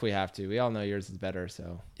 Yeah, if we have to. We all know yours is better,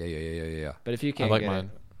 so. Yeah. But if you I can't like get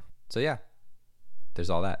mine. So yeah, there's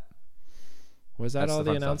all that. Was that That's all the the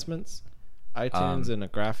fun stuff. announcements? iTunes and a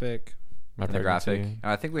graphic. My And the graphic. pregnancy,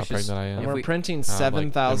 I think we how should... pregnant I am. And if we're we- printing like, in my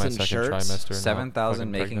 7,000 second shirts. trimester and how 7,000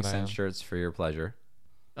 fucking making pregnant I am. sense shirts for your pleasure.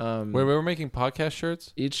 Wait, we're making podcast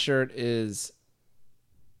shirts? Each shirt is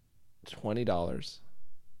 $20.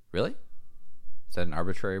 Really? Is that an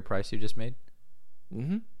arbitrary price you just made?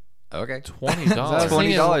 Mm-hmm. Okay. $20.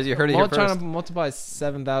 $20. You heard it here Trying first. to multiply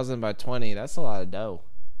 7,000 by 20. That's a lot of dough.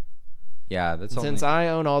 Yeah, that's only... Since I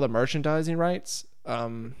own all the merchandising rights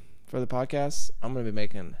for the podcast, I'm gonna be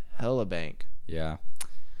making hella bank. Yeah.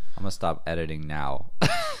 I'm going to stop editing now.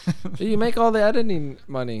 You make all the editing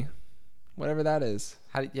money. whatever that is.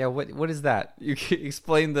 What is that? You can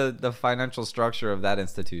explain the financial structure of that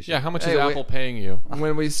institution. Yeah, how much is Apple paying you?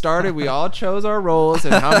 When we started, we all chose our roles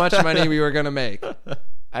and how much money we were gonna make.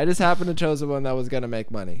 I just happened to chose the one that was gonna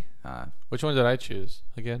make money. Which one did I choose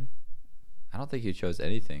again? I don't think you chose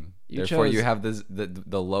anything. Therefore, you have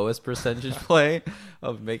the lowest percentage play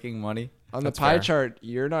of making money. On the pie chart,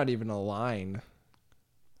 you're not even a line.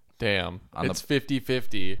 Damn. It's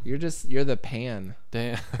 50-50. You're the pan.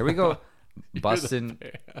 Damn. Here we go. Busting.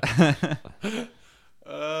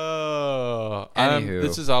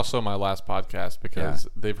 This is also my last podcast because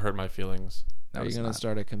they've hurt my feelings. Are you going to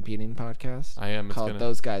start a competing podcast? I am. Called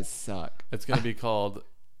Those Guys Suck. It's going to be called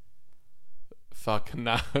Fuck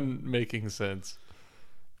Not Making Sense.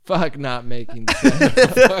 Fuck not making sense.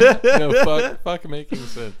 Fuck making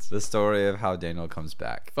sense. The story of how Daniel comes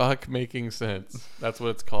back. Fuck making sense. That's what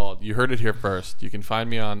it's called. You heard it here first. You can find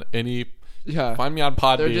me on find me on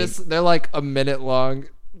Podbean. They're like a minute long,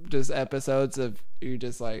 just episodes of you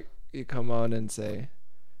come on and say,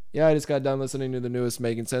 yeah, I just got done listening to the newest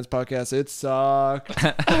Making Sense podcast. It sucked.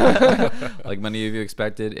 Like many of you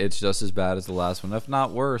expected, it's just as bad as the last one, if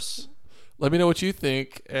not worse. Let me know what you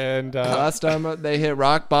think. And last time they hit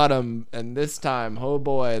rock bottom, and this time, oh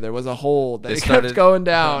boy, there was a hole. They kept going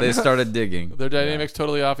down. They started digging. Their dynamics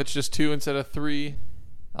totally off. It's just 2 instead of 3.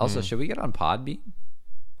 Also, should we get on Podbean?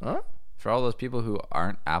 Huh? For all those people who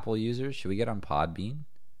aren't Apple users, should we get on Podbean?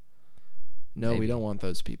 No, Maybe. We don't want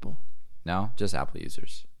those people. No, just Apple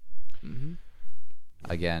users. Mm-hmm.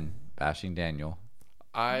 Again, bashing Daniel.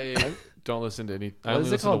 I don't listen to any. What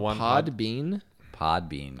is it called? Podbean?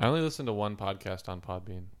 Podbean. I only listen to one podcast on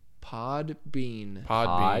Podbean. Podbean.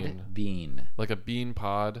 Podbean. Like a bean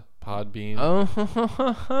pod. Podbean. Oh,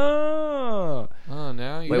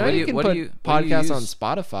 now you. Wait, you can put podcasts on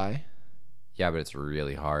Spotify. Yeah, but it's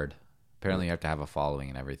really hard. Apparently, you have to have a following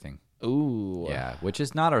and everything. Ooh. Yeah, which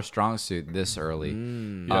is not our strong suit this early.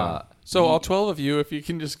 Yeah. So all 12 of you, if you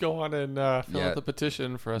can just go on and fill out the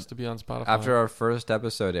petition for us to be on Spotify. After our first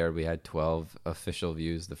episode aired, we had 12 official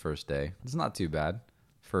views the first day. It's not too bad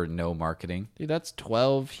for no marketing. Dude, that's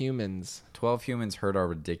 12 humans. 12 humans heard our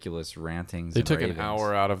ridiculous rantings. They took an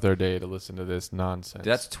hour out of their day to listen to this nonsense.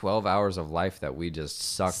 That's 12 hours of life that we just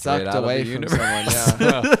sucked right out away of the from universe.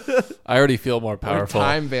 someone. Yeah. I already feel more powerful. We're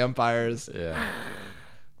time vampires. Yeah.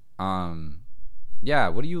 Yeah.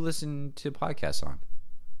 What do you listen to podcasts on?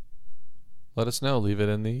 Let us know. Leave it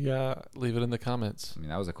in the comments. I mean,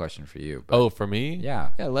 that was a question for you. Oh, for me?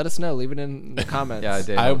 Yeah. Yeah. Let us know. Leave it in the comments. Yeah, I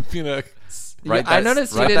did. I'm gonna. I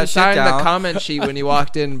noticed you didn't sign the comment sheet when you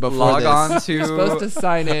walked in before log this. on to. You're supposed to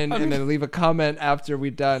sign in and then leave a comment after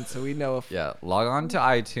we're done, so we know if. Yeah. Log on to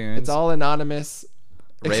iTunes. It's all anonymous.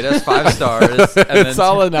 Rate us 5 stars. And It's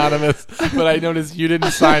all anonymous, but I noticed you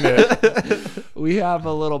didn't sign it. We have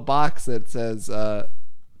a little box that says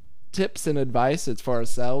tips and advice. It's for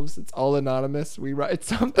ourselves. It's all anonymous. We write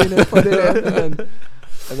something and put it in,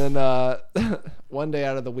 and then one day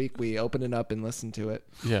out of the week we open it up and listen to it.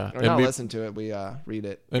 Yeah, or not listen to it. We read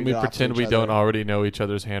it. And we pretend we don't already know each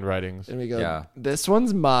other's handwritings. And we go, this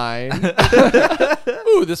one's mine.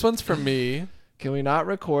 Ooh, this one's for me. Can we not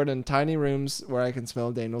record in tiny rooms where I can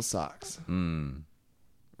smell Daniel's socks?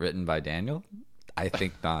 Written by Daniel? I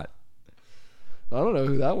think not. I don't know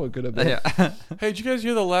who that one could have been. Yeah. Hey, did you guys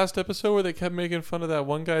hear the last episode where they kept making fun of that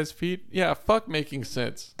one guy's feet? Yeah, fuck making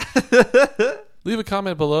sense. Leave a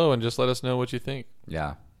comment below and just let us know what you think.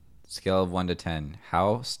 Yeah. Scale of 1 to 10.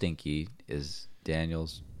 How stinky is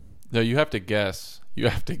Daniel's? No, you have to guess. You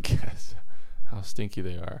have to guess how stinky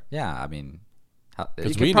they are. Yeah, I mean...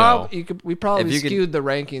 Because we know. We probably skewed the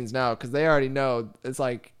rankings now because they already know. It's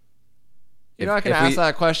like... You're not going to ask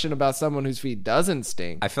that question about someone whose feet doesn't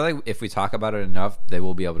stink. I feel like if we talk about it enough, they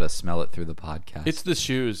will be able to smell it through the podcast. It's the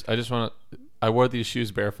shoes. I wore these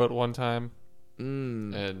shoes barefoot one time.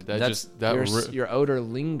 And your odor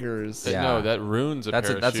lingers. Yeah. No, that ruins a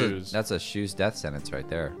pair of shoes. That's a shoes death sentence right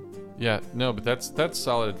there. Yeah, no, but that's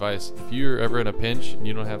solid advice. If you're ever in a pinch and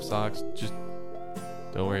you don't have socks, just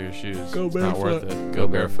don't wear your shoes. Go it's barefoot. Not worth it. Go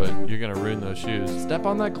barefoot. You're gonna ruin those shoes. Step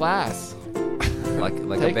on that glass. like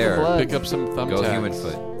Take a bear. the blood. Pick up some thumbtacks. Go human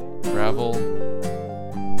foot. Gravel.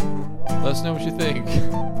 Let us know what you think.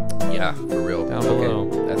 Yeah, for real. Down below.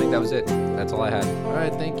 I think that was it. That's all I had. All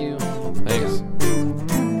right, thank you. Thanks.